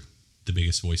were the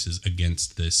biggest voices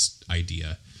against this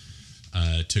idea,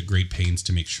 took great pains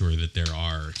to make sure that there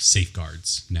are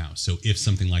safeguards now. So if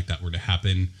something like that were to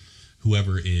happen,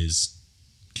 whoever is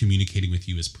communicating with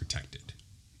you is protected.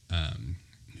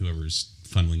 Whoever's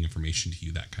funneling information to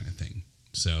you, that kind of thing.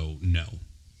 So no,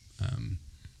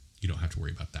 you don't have to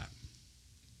worry about that.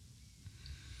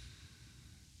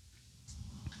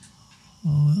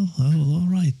 Oh, well, all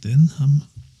right then.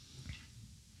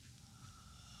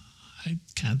 I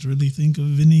can't really think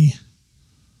of any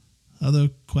other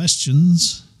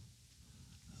questions.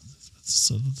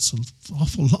 It's an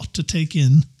awful lot to take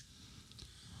in.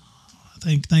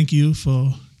 Thank you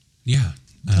for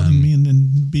telling me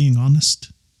and being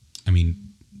honest. I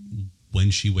mean,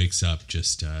 when she wakes up,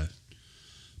 just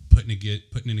putting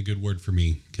in a good word for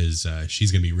me, because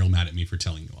she's gonna be real mad at me for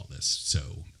telling you all this. So,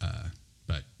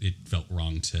 but it felt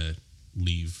wrong to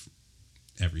leave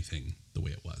everything the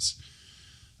way it was.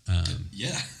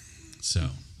 Yeah. So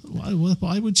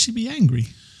why would she be angry?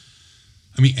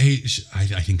 I mean,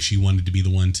 I think she wanted to be the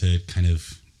one to kind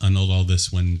of annul all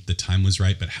this when the time was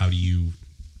right. But how do you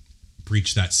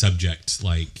breach that subject?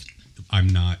 Like, I'm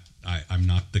not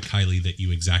the Kylie that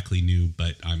you exactly knew,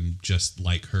 but I'm just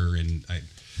like her. And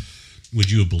would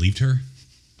you have believed her?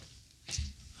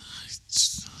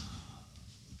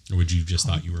 Or would you just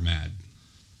thought you were mad?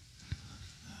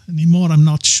 Anymore, I'm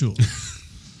not sure.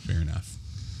 Fair enough.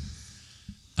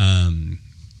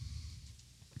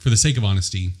 For the sake of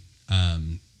honesty,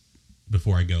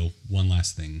 before I go, one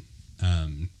last thing.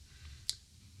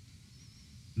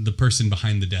 The person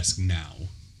behind the desk now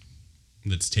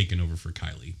that's taken over for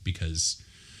Kylie, because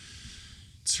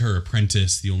it's her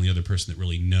apprentice, the only other person that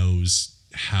really knows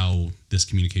how this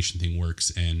communication thing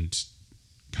works, and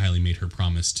Kylie made her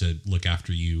promise to look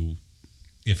after you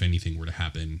if anything were to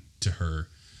happen to her.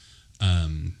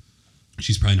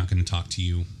 She's probably not going to talk to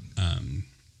you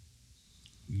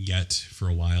yet for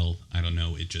a while. I don't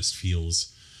know. It just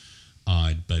feels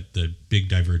odd. But the big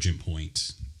divergent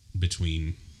point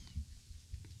between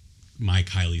my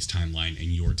Kylie's timeline and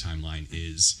your timeline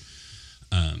is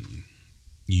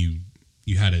you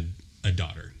had a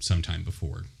daughter sometime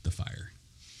before the fire.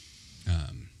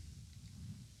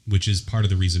 Which is part of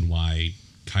the reason why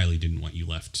Kylie didn't want you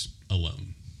left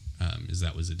alone, is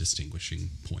that was a distinguishing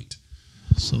point.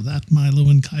 So that Milo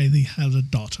and Kylie had a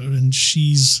daughter, and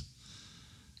she's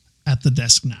at the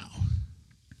desk now.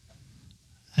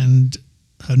 And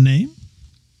her name?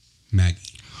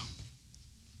 Maggie.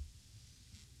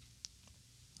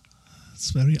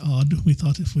 It's very odd. We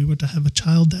thought if we were to have a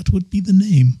child, that would be the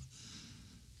name.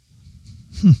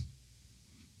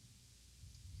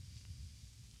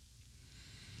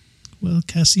 Well,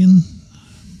 Cassian,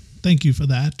 thank you for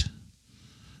that.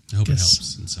 I hope it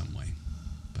helps in some way.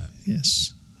 But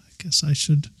yes, I guess I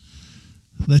should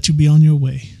let you be on your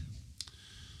way.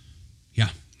 Yeah.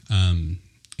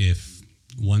 If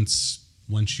once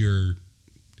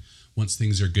once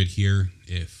things are good here,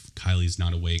 if Kylie's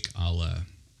not awake, I'll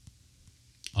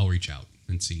reach out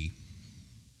and see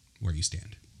where you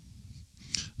stand.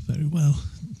 Very well.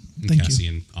 And Thank you.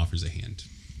 Cassian offers a hand.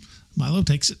 Milo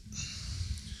takes it.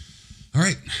 All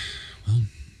right. Well,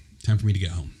 time for me to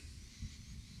get home.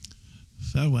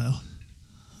 Farewell.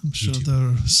 I'm sure too. there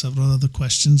are several other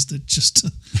questions that just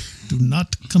do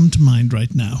not come to mind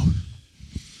right now.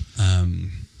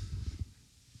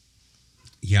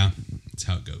 Yeah, that's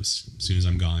how it goes. As soon as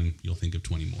I'm gone, you'll think of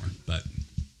 20 more. But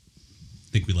I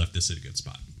think we left this at a good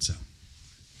spot. So,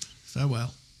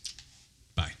 Farewell.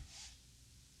 bye.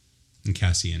 And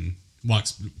Cassian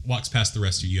walks past the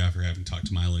rest of you after having talked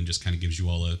to Milo and just kind of gives you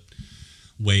all a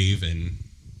wave and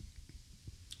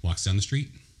walks down the street.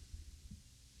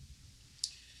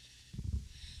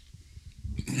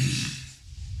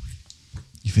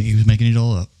 You think he was making it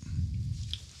all up?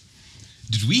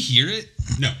 Did we hear it?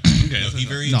 No. Okay. He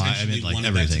very No, I intentionally meant, like,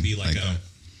 wanted that to everything. be like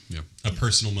Like, a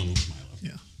personal moment with Milo.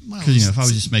 Yeah. Because, if I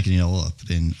was just making it all up,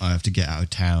 then I have to get out of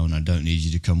town. I don't need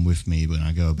you to come with me when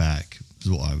I go back, is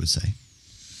what I would say.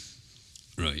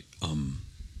 Right.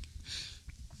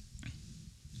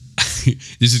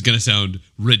 This is going to sound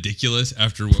ridiculous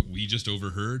after what we just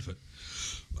overheard, but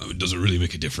it doesn't really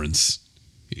make a difference.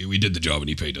 We did the job and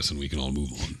he paid us and we can all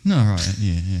move on. No, right.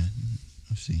 Yeah.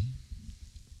 I see.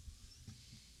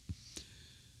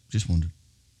 Just wondered.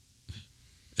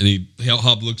 And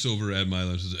Hob looks over at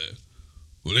Milo and says,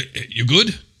 well, you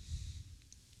good?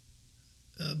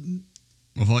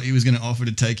 I thought he was going to offer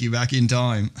to take you back in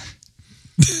time.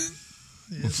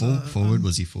 Forward?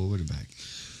 Was he forward or back?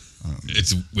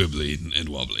 It's wibbly and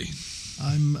wobbly.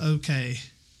 I'm okay.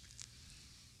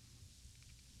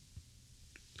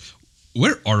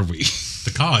 Where are we? The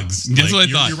cogs. That's what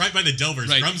I thought. You're right by the Delvers.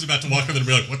 Right. Crum's about to walk over and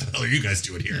be like, what the hell are you guys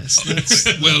doing here? Yes, let's,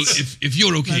 Well, if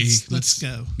you're okay, let's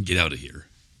go. get out of here.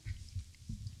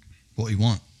 What do you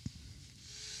want?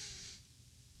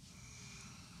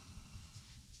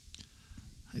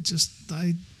 I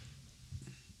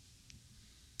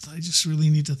just really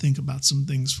need to think about some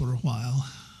things for a while.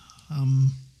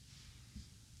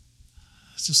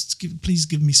 Please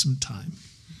give me some time.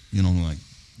 You don't like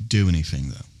do anything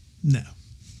though. No.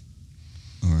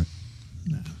 All right.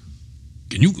 No.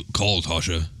 Can you call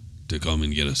Tasha to come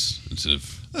and get us instead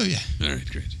of... Oh yeah. All right,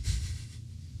 great.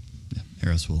 Yeah.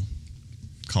 Eris will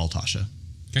call Tasha.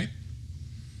 Okay.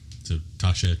 So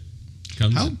Tasha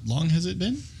comes. How long has it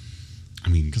been? I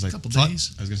mean, Because I Couple thought,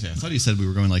 days. I was gonna say I thought you said we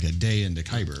were going like a day into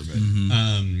Kyber, but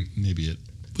maybe it.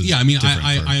 Was yeah, I mean, different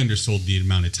for- I undersold the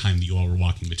amount of time that you all were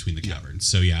walking between the caverns.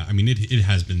 So yeah, I mean, it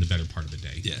has been the better part of the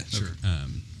day. Yeah, sure.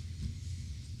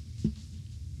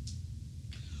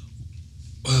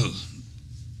 Well,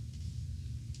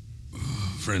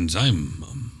 friends, I am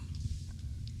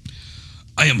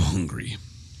hungry.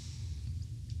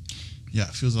 Yeah,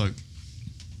 it feels like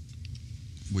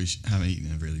we haven't eaten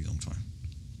in a really long time.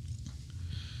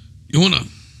 You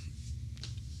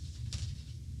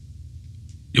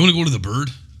wanna go to the Bird?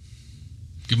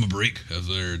 Give him a break. Have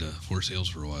there to four sales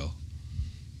for a while.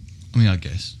 I mean, I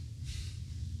guess.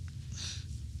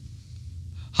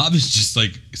 Hob is just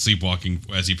like sleepwalking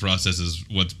as he processes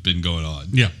what's been going on.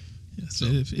 Yeah. Yes,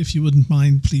 if you wouldn't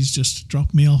mind, please just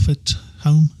drop me off at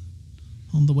home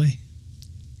on the way.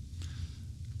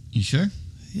 You sure?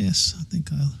 Yes, I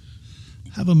think I'll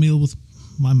have a meal with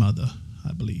my mother,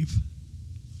 I believe.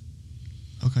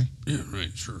 Okay. Yeah,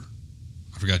 right, sure.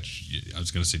 I forgot. I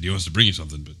was going to say, do you want us to bring you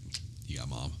something? But you got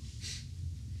Mom.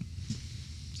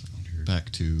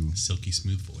 Back to Silky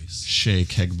smooth voice. Shay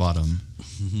Kegbottom,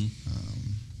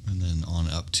 and then on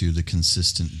up to the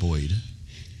consistent Boyd.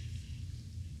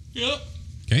 Yep.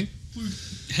 Okay.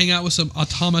 Hang out with some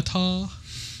automata.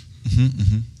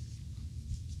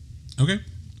 Okay.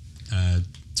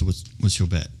 So what's your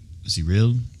bet? Was he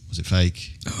real? Was it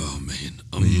fake? Oh, man.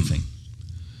 What do you think?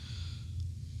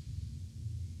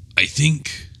 I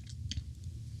think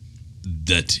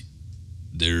that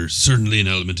there's certainly an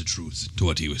element of truth to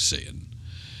what he was saying.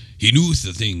 He knew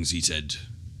the things he said,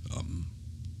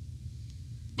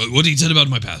 but what he said about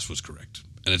my past was correct,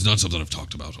 and it's not something I've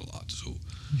talked about a lot. So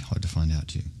Hard to find out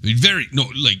too. the 'Cause I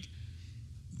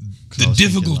the was thinking,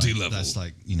 difficulty like, level. That's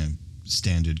like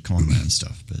standard con man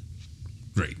stuff, but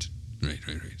Right.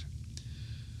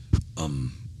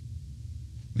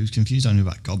 he was confused. I knew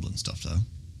about goblin stuff though.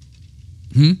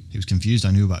 Hmm? He was confused.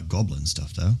 I knew about goblin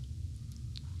stuff though.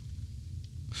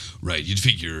 Right. You'd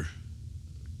figure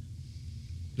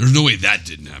there's no way that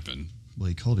didn't happen, Well,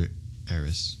 he called it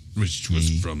Eris. which was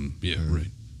Me, from her.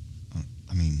 right.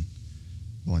 I mean,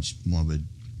 why would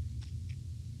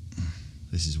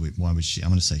this is weird. Why would she? I'm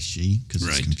going to say she because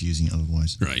Right. it's confusing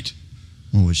otherwise. Right.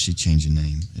 Or would she change her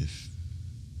name if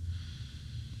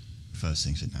first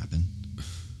things didn't happen?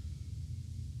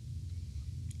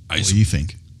 What do you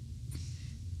think?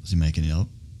 Was he making it up?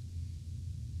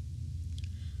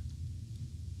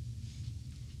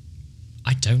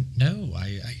 I don't know.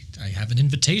 I have an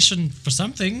invitation for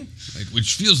something.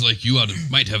 Which feels like you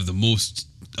might have the most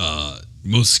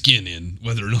skin in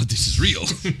whether or not this is real,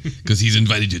 because he's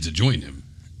invited you to join him.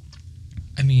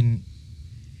 I mean,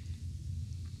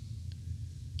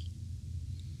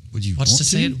 Would you what's want to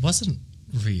say it wasn't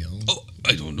real? Oh,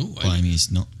 I don't know. Well, I mean,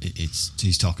 it's not.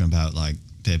 He's talking about like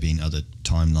there being other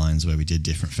timelines where we did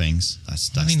different things.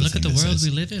 That's I mean, the look at thing the that world says-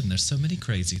 we live in. There's so many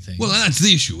crazy things. Well, that's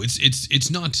the issue. It's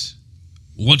not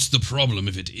what's the problem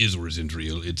if it is or isn't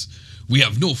real. It's we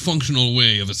have no functional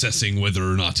way of assessing whether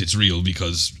or not it's real,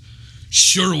 because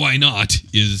sure, why not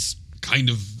is kind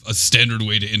of a standard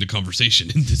way to end a conversation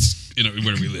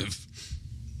where we live.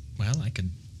 Well, I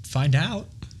could find out.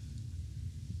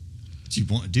 Do you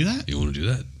want to do that? You want to do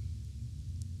that?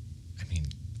 I mean,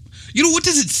 You know, what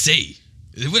does it say?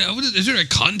 Is there a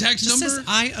contact it just number? says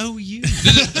IOU.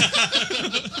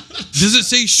 Does it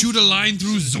say shoot a line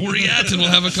through Zoriat and we'll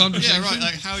have a conversation? Yeah, right.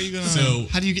 Like, how are you gonna? So-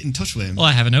 how do you get in touch with him? Well,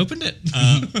 I haven't opened it.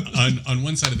 On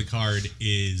one side of the card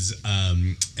is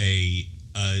a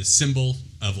symbol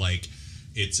of like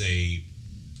it's a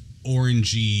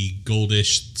orangey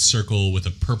goldish circle with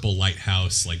a purple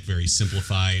lighthouse, like very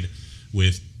simplified,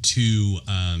 with two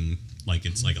like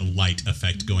it's like a light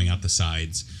effect going out the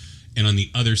sides. And on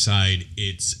the other side,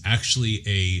 it's actually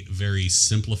a very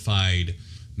simplified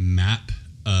map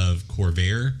of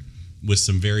Corvair with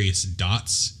some various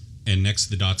dots, and next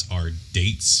to the dots are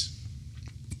dates.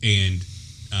 And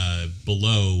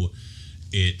below,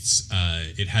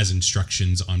 it has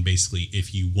instructions on basically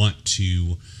if you want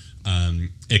to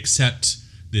accept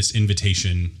this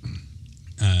invitation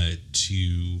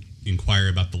to inquire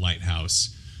about the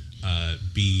lighthouse,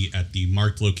 be at the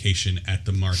marked location at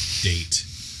the marked date.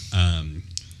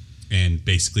 And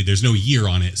basically there's no year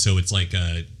on it, so it's like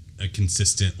a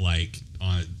consistent like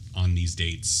on these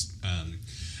dates. I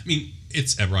mean,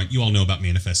 it's Eberron. You all know about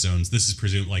manifest zones. This is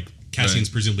presumed like Cassian's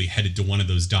presumably headed to one of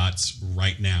those dots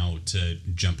right now to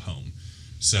jump home.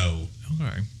 So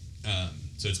Okay.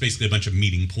 so it's basically a bunch of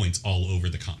meeting points all over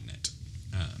the continent.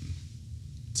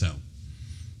 So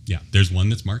yeah, there's one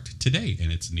that's marked today,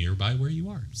 and it's nearby where you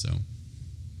are. So.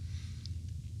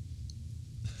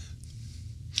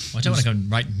 Well, I don't want to go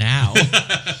right now.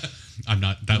 I'm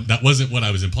not. That wasn't what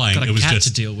I was implying. Got a It was cat just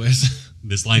to deal with.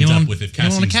 this lines Anyone- up with if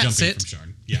anyone want a Cassian's cat jumping sit? from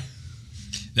Sharn. Yeah.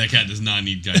 That cat does not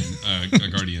need a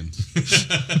guardian.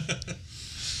 It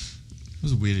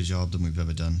was a weirder job than we've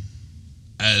ever done.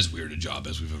 As weird a job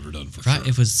as we've ever done, for Right, sure.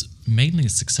 it was mainly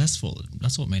successful.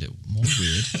 That's what made it more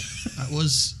weird. That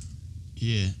was,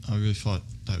 yeah. I really thought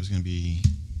that was going to be.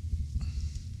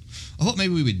 I thought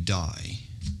maybe we would die.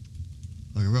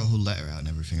 Like I wrote a whole letter out and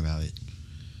everything about it.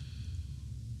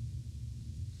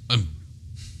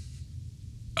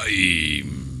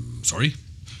 I'm sorry.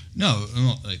 No, I'm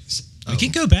not like. We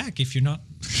can go back if you're not.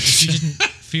 If you didn't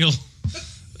feel.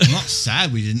 I'm not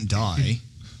sad we didn't die.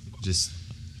 Just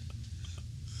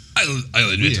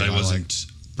I'll admit weird. I wasn't.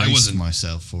 I braced wasn't.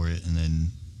 myself for it, and then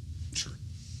Sure.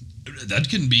 That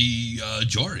can be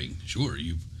jarring. Sure,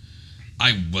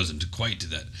 I wasn't quite to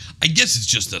that. I guess it's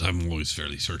just that I'm always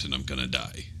fairly certain I'm gonna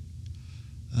die.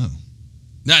 oh,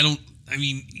 I don't. I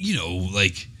mean,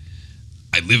 like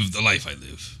I live the life I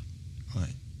live.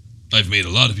 right. I've made a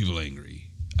lot of people angry.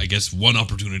 I guess one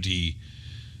opportunity.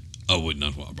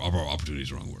 Opportunity is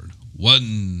the wrong word.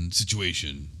 One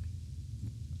situation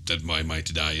that I might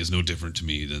die is no different to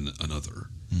me than another.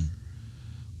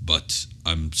 But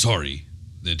I'm sorry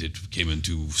that it came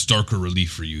into starker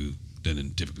relief for you than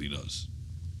it typically does.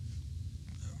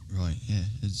 Right, yeah.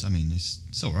 It's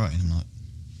all right. I'm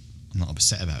not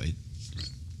upset about it.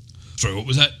 Sorry, what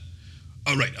was that?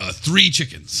 Oh, right. 3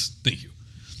 chickens. Thank you.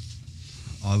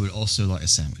 I would also like a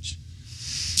sandwich.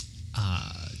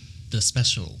 The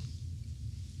special.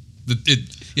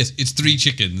 Yes, it's 3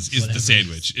 chickens is Whatever. the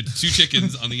sandwich. It's 2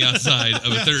 chickens on the outside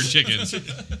of a 3rd chicken.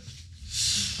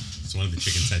 So one of the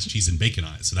chickens has cheese and bacon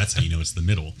on it, so that's how you know it's the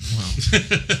middle.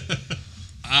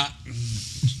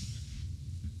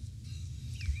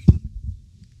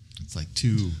 It's like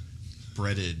 2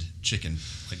 breaded chicken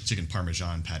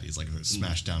parmesan patties, like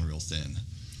smashed down real thin.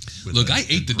 With Look, I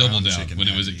ate the double ground down chicken when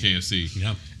it was at patty. KFC.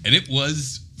 Yeah. And it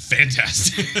was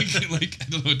fantastic. Like, I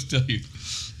don't know what to tell you.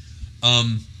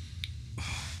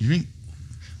 You think?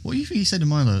 What do you think he said to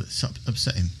Milo that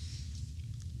upset him?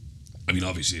 I mean,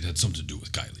 obviously it had something to do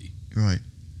with Kylie, Right.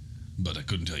 but I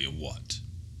couldn't tell you what.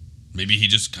 Maybe he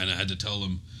just kind of had to tell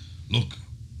him, look,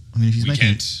 I mean, if he's We making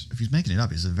can't- if he's making it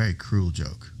up, it's a very cruel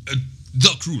joke.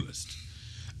 The cruelest.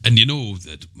 And you know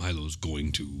that Milo's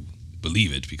going to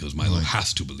believe it because Milo Right.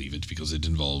 has to believe it because it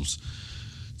involves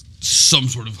some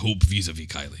sort of hope vis-a-vis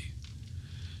Kylie.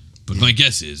 But my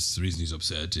guess is the reason he's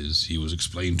upset is he was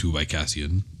explained to by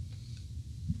Cassian,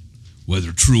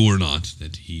 whether true or not,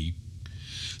 that he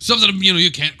something,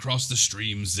 you can't cross the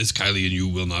streams. This Kylie and you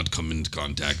will not come into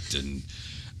contact, and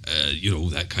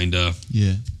that kind of.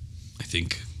 Yeah. I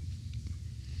think.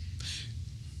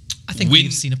 I think When-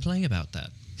 we've seen a play about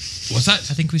that. What's that?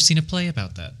 I think we've seen a play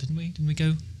about that, didn't we? Didn't we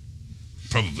go?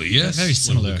 Probably yes. Very One of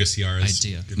similar Lucas Ciara's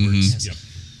idea. good words. Yes. Yep.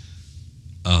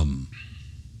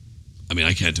 I mean,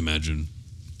 I can't imagine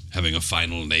having a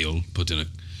final nail put in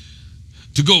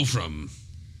to go from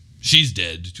she's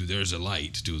dead to there's a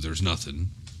light to there's nothing.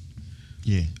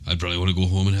 Yeah. I'd probably want to go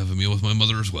home and have a meal with my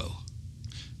mother as well.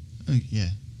 Oh, yeah.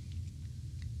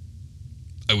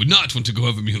 I would not want to go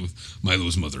have a meal with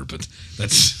Milo's mother, but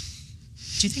that's.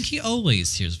 Do you think he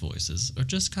always hears voices, or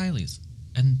just Kylie's?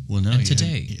 And Well, no. and he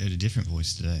today, heard a different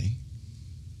voice today.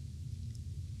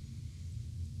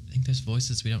 I think there's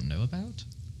voices we don't know about.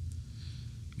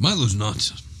 Milo's not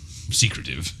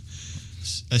secretive.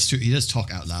 That's true. He does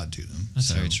talk out loud to them. That's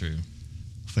so very true.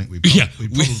 I think we with-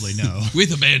 probably know.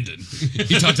 With abandon.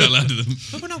 He talked out loud to them.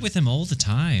 But we're not with him all the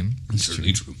time. That's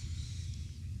certainly true.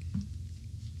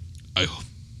 I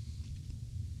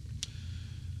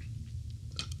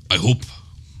hope.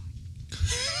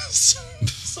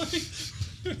 Sorry,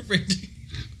 Randy.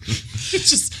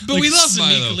 Just, But we love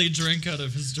Milo. sneakily drank out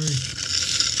of his drink.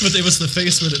 But it was the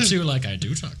face with it too. Like, I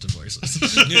do talk to voices.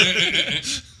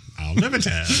 I'll never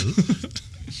tell.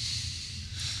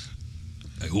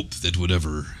 I hope that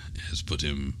whatever has put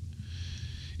him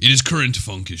in his current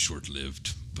funk is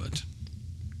short-lived, but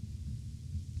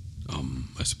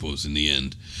I suppose in the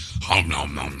end, I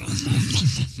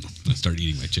start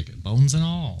eating my chicken. Bones and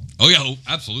all. Oh yeah,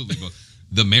 absolutely. But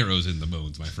the marrow's in the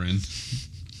bones, my friend.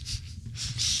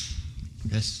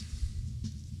 Yes.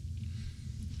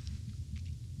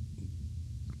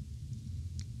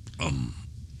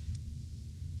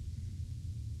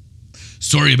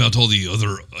 Sorry about all the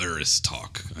other Eris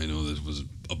talk. I know that was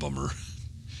a bummer.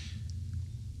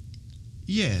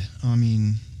 Yeah. I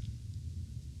mean,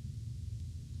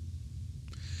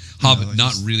 Hobbit I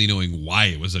not just- really knowing why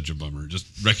it was such a bummer, just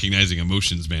recognizing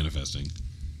emotions manifesting.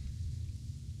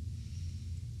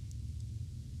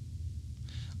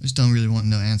 I just don't really want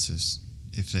no answers,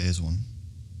 if there is one.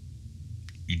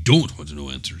 You don't want to know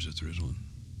answers if there is one.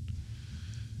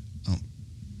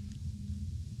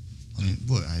 I mean,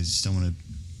 what? I just don't want to.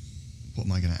 What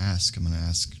am I going to ask? I'm going to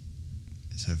ask,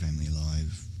 is her family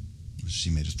alive? Was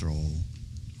she made a thrall?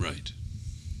 Right.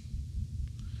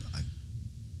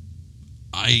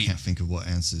 I can't think of what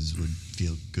answers would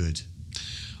feel good.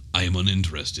 I am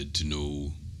uninterested to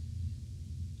know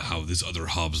how this other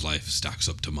Hobbs life stacks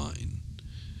up to mine.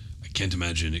 I can't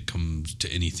imagine it comes to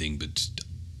anything but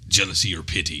jealousy or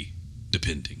pity,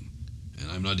 depending.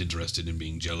 And I'm not interested in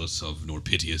being jealous of nor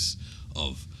piteous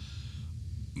of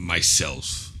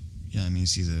myself. Yeah, I mean,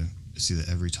 it's either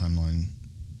every timeline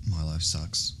my life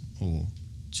sucks, or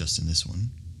just in this one.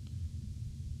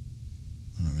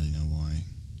 I don't really know why.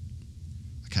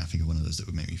 I can't think of one of those that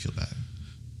would make me feel better.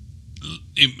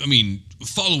 I mean,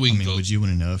 following the would you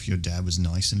want to know if your dad was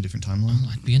nice in a different timeline?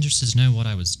 I'd be interested to know what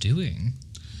I was doing.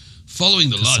 following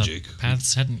the 'Cause our logic,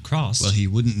 paths hadn't crossed. Well, he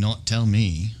wouldn't not tell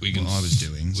me what I was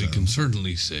doing. We so. can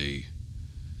certainly say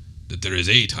that there is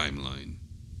a timeline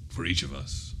for each of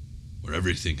us where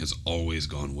everything has always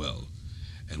gone well,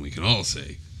 and we can all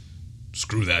say,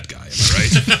 "Screw that guy." Am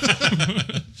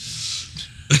I right?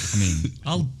 I mean,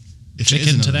 I'll if check there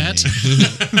is into another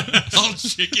that. me- I'll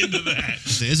check into that.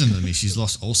 if there is another me, she's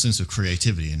lost all sense of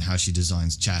creativity in how she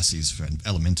designs chassis for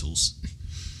elementals.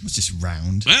 It's just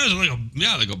round. Well, it was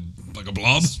like a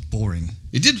blob. It's boring.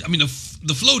 It did. I mean,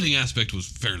 the floating aspect was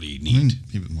fairly I neat. mean,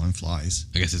 even mine flies.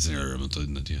 I guess it's an elemental,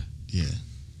 isn't it? Yeah. Yeah.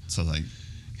 So like,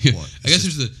 Yeah. what? I guess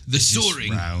It's there's the just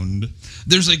soaring. round.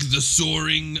 There's like the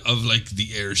soaring of like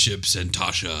the airships and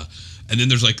Tasha, and then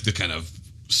there's like the kind of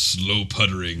slow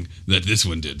puttering that this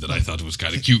one did that I thought was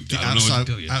kind of cute. The I don't know what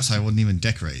to tell you. outside wasn't even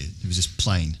decorated. It was just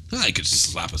plain. I could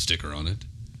slap a sticker on it.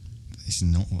 It's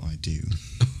not what I do.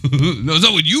 No, it's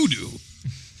not what you do.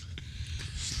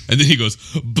 And then he goes,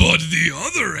 but the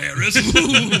other heiress.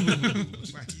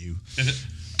 Smack you.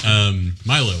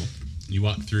 Milo, you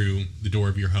walk through the door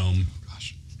of your home.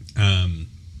 Gosh.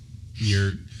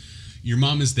 Your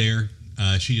mom is there.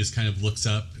 She just kind of looks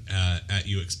up at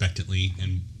you expectantly.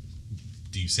 And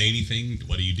do you say anything?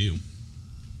 What do you do?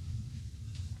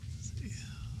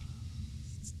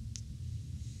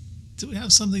 Do we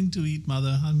have something to eat,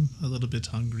 Mother? I'm a little bit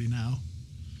hungry now.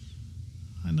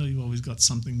 I know you've always got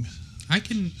something. I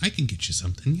can get you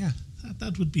something. Yeah.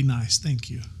 That would be nice. Thank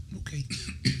you. Okay.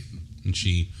 And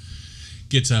she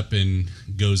gets up and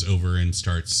goes over and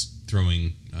starts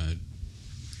throwing a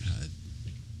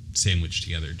sandwich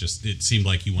together. Just it seemed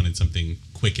like you wanted something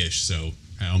quickish, so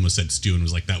I almost said stew and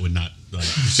was like, that would not. Like,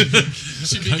 She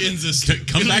begins this.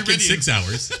 come back in 6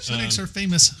 hours. She makes her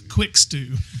famous quick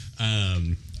stew.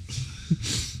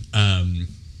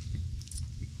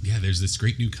 Yeah, there's this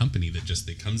great new company that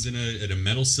comes in a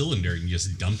metal cylinder and you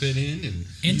just dump it in and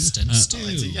Instant stew.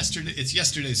 It's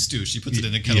yesterday's stew. She puts it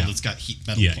in a kettle that's got heat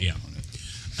metal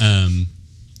on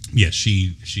it.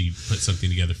 She put something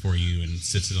together for you and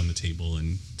sits it on the table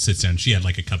and sits down. She had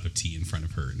like a cup of tea in front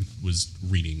of her and was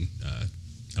reading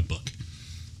a book.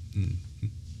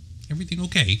 Everything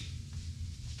okay?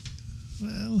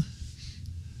 Well,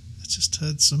 I just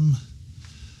heard some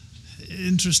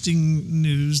interesting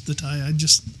news that I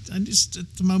just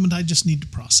at the moment I just need to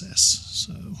process.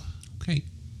 So Okay.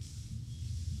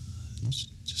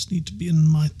 just need to be in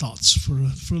my thoughts for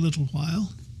a little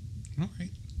while. All right.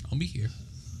 I'll be here.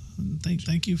 And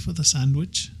thank you for the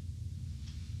sandwich.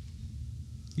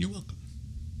 You're welcome.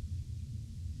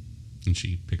 And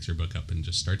she picks her book up and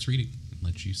just starts reading and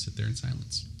lets you sit there in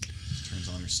silence. Turns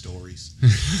on her stories.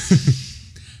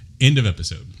 End of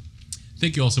episode.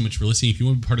 Thank you all so much for listening. If you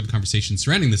want to be part of the conversation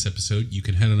surrounding this episode, you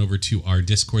can head on over to our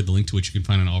Discord, the link to which you can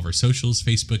find on all of our socials,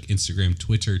 Facebook, Instagram,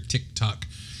 Twitter, TikTok,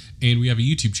 and we have a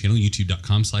YouTube channel,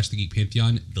 youtube.com/The Geek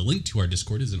Pantheon. The link to our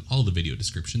Discord is in all the video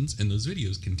descriptions, and those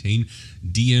videos contain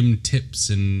DM tips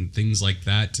and things like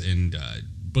that, and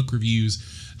book reviews.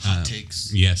 Hot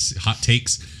takes. Yes, hot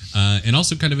takes. And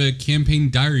also kind of a campaign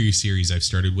diary series I've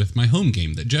started with my home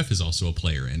game that Jeff is also a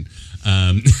player in.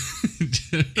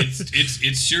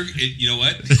 It's sure. You know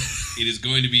what? It is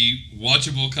going to be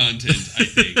watchable content, I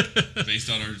think,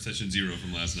 based on our session 0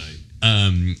 from last night.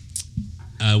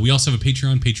 We also have a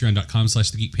Patreon,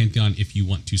 patreon.com/The Geek Pantheon, if you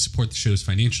want to support the shows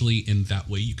financially. In that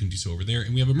way, you can do so over there.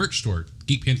 And we have a merch store.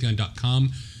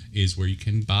 geekpantheon.com is where you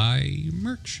can buy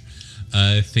merch.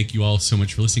 Thank you all so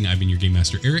much for listening. I've been your Game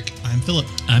Master, Eric. I'm Philip.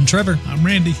 I'm Trevor. I'm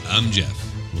Randy. I'm Jeff.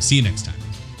 We'll see you next time.